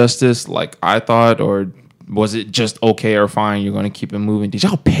do it justice like I thought, or was it just okay or fine? You're going to keep it moving. Did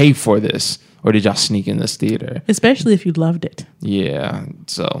y'all pay for this, or did y'all sneak in this theater? Especially if you loved it. Yeah.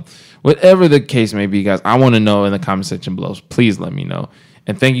 So whatever the case may be, guys, I want to know in the comment section below. Please let me know.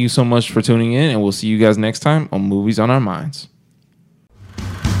 And thank you so much for tuning in, and we'll see you guys next time on Movies on Our Minds.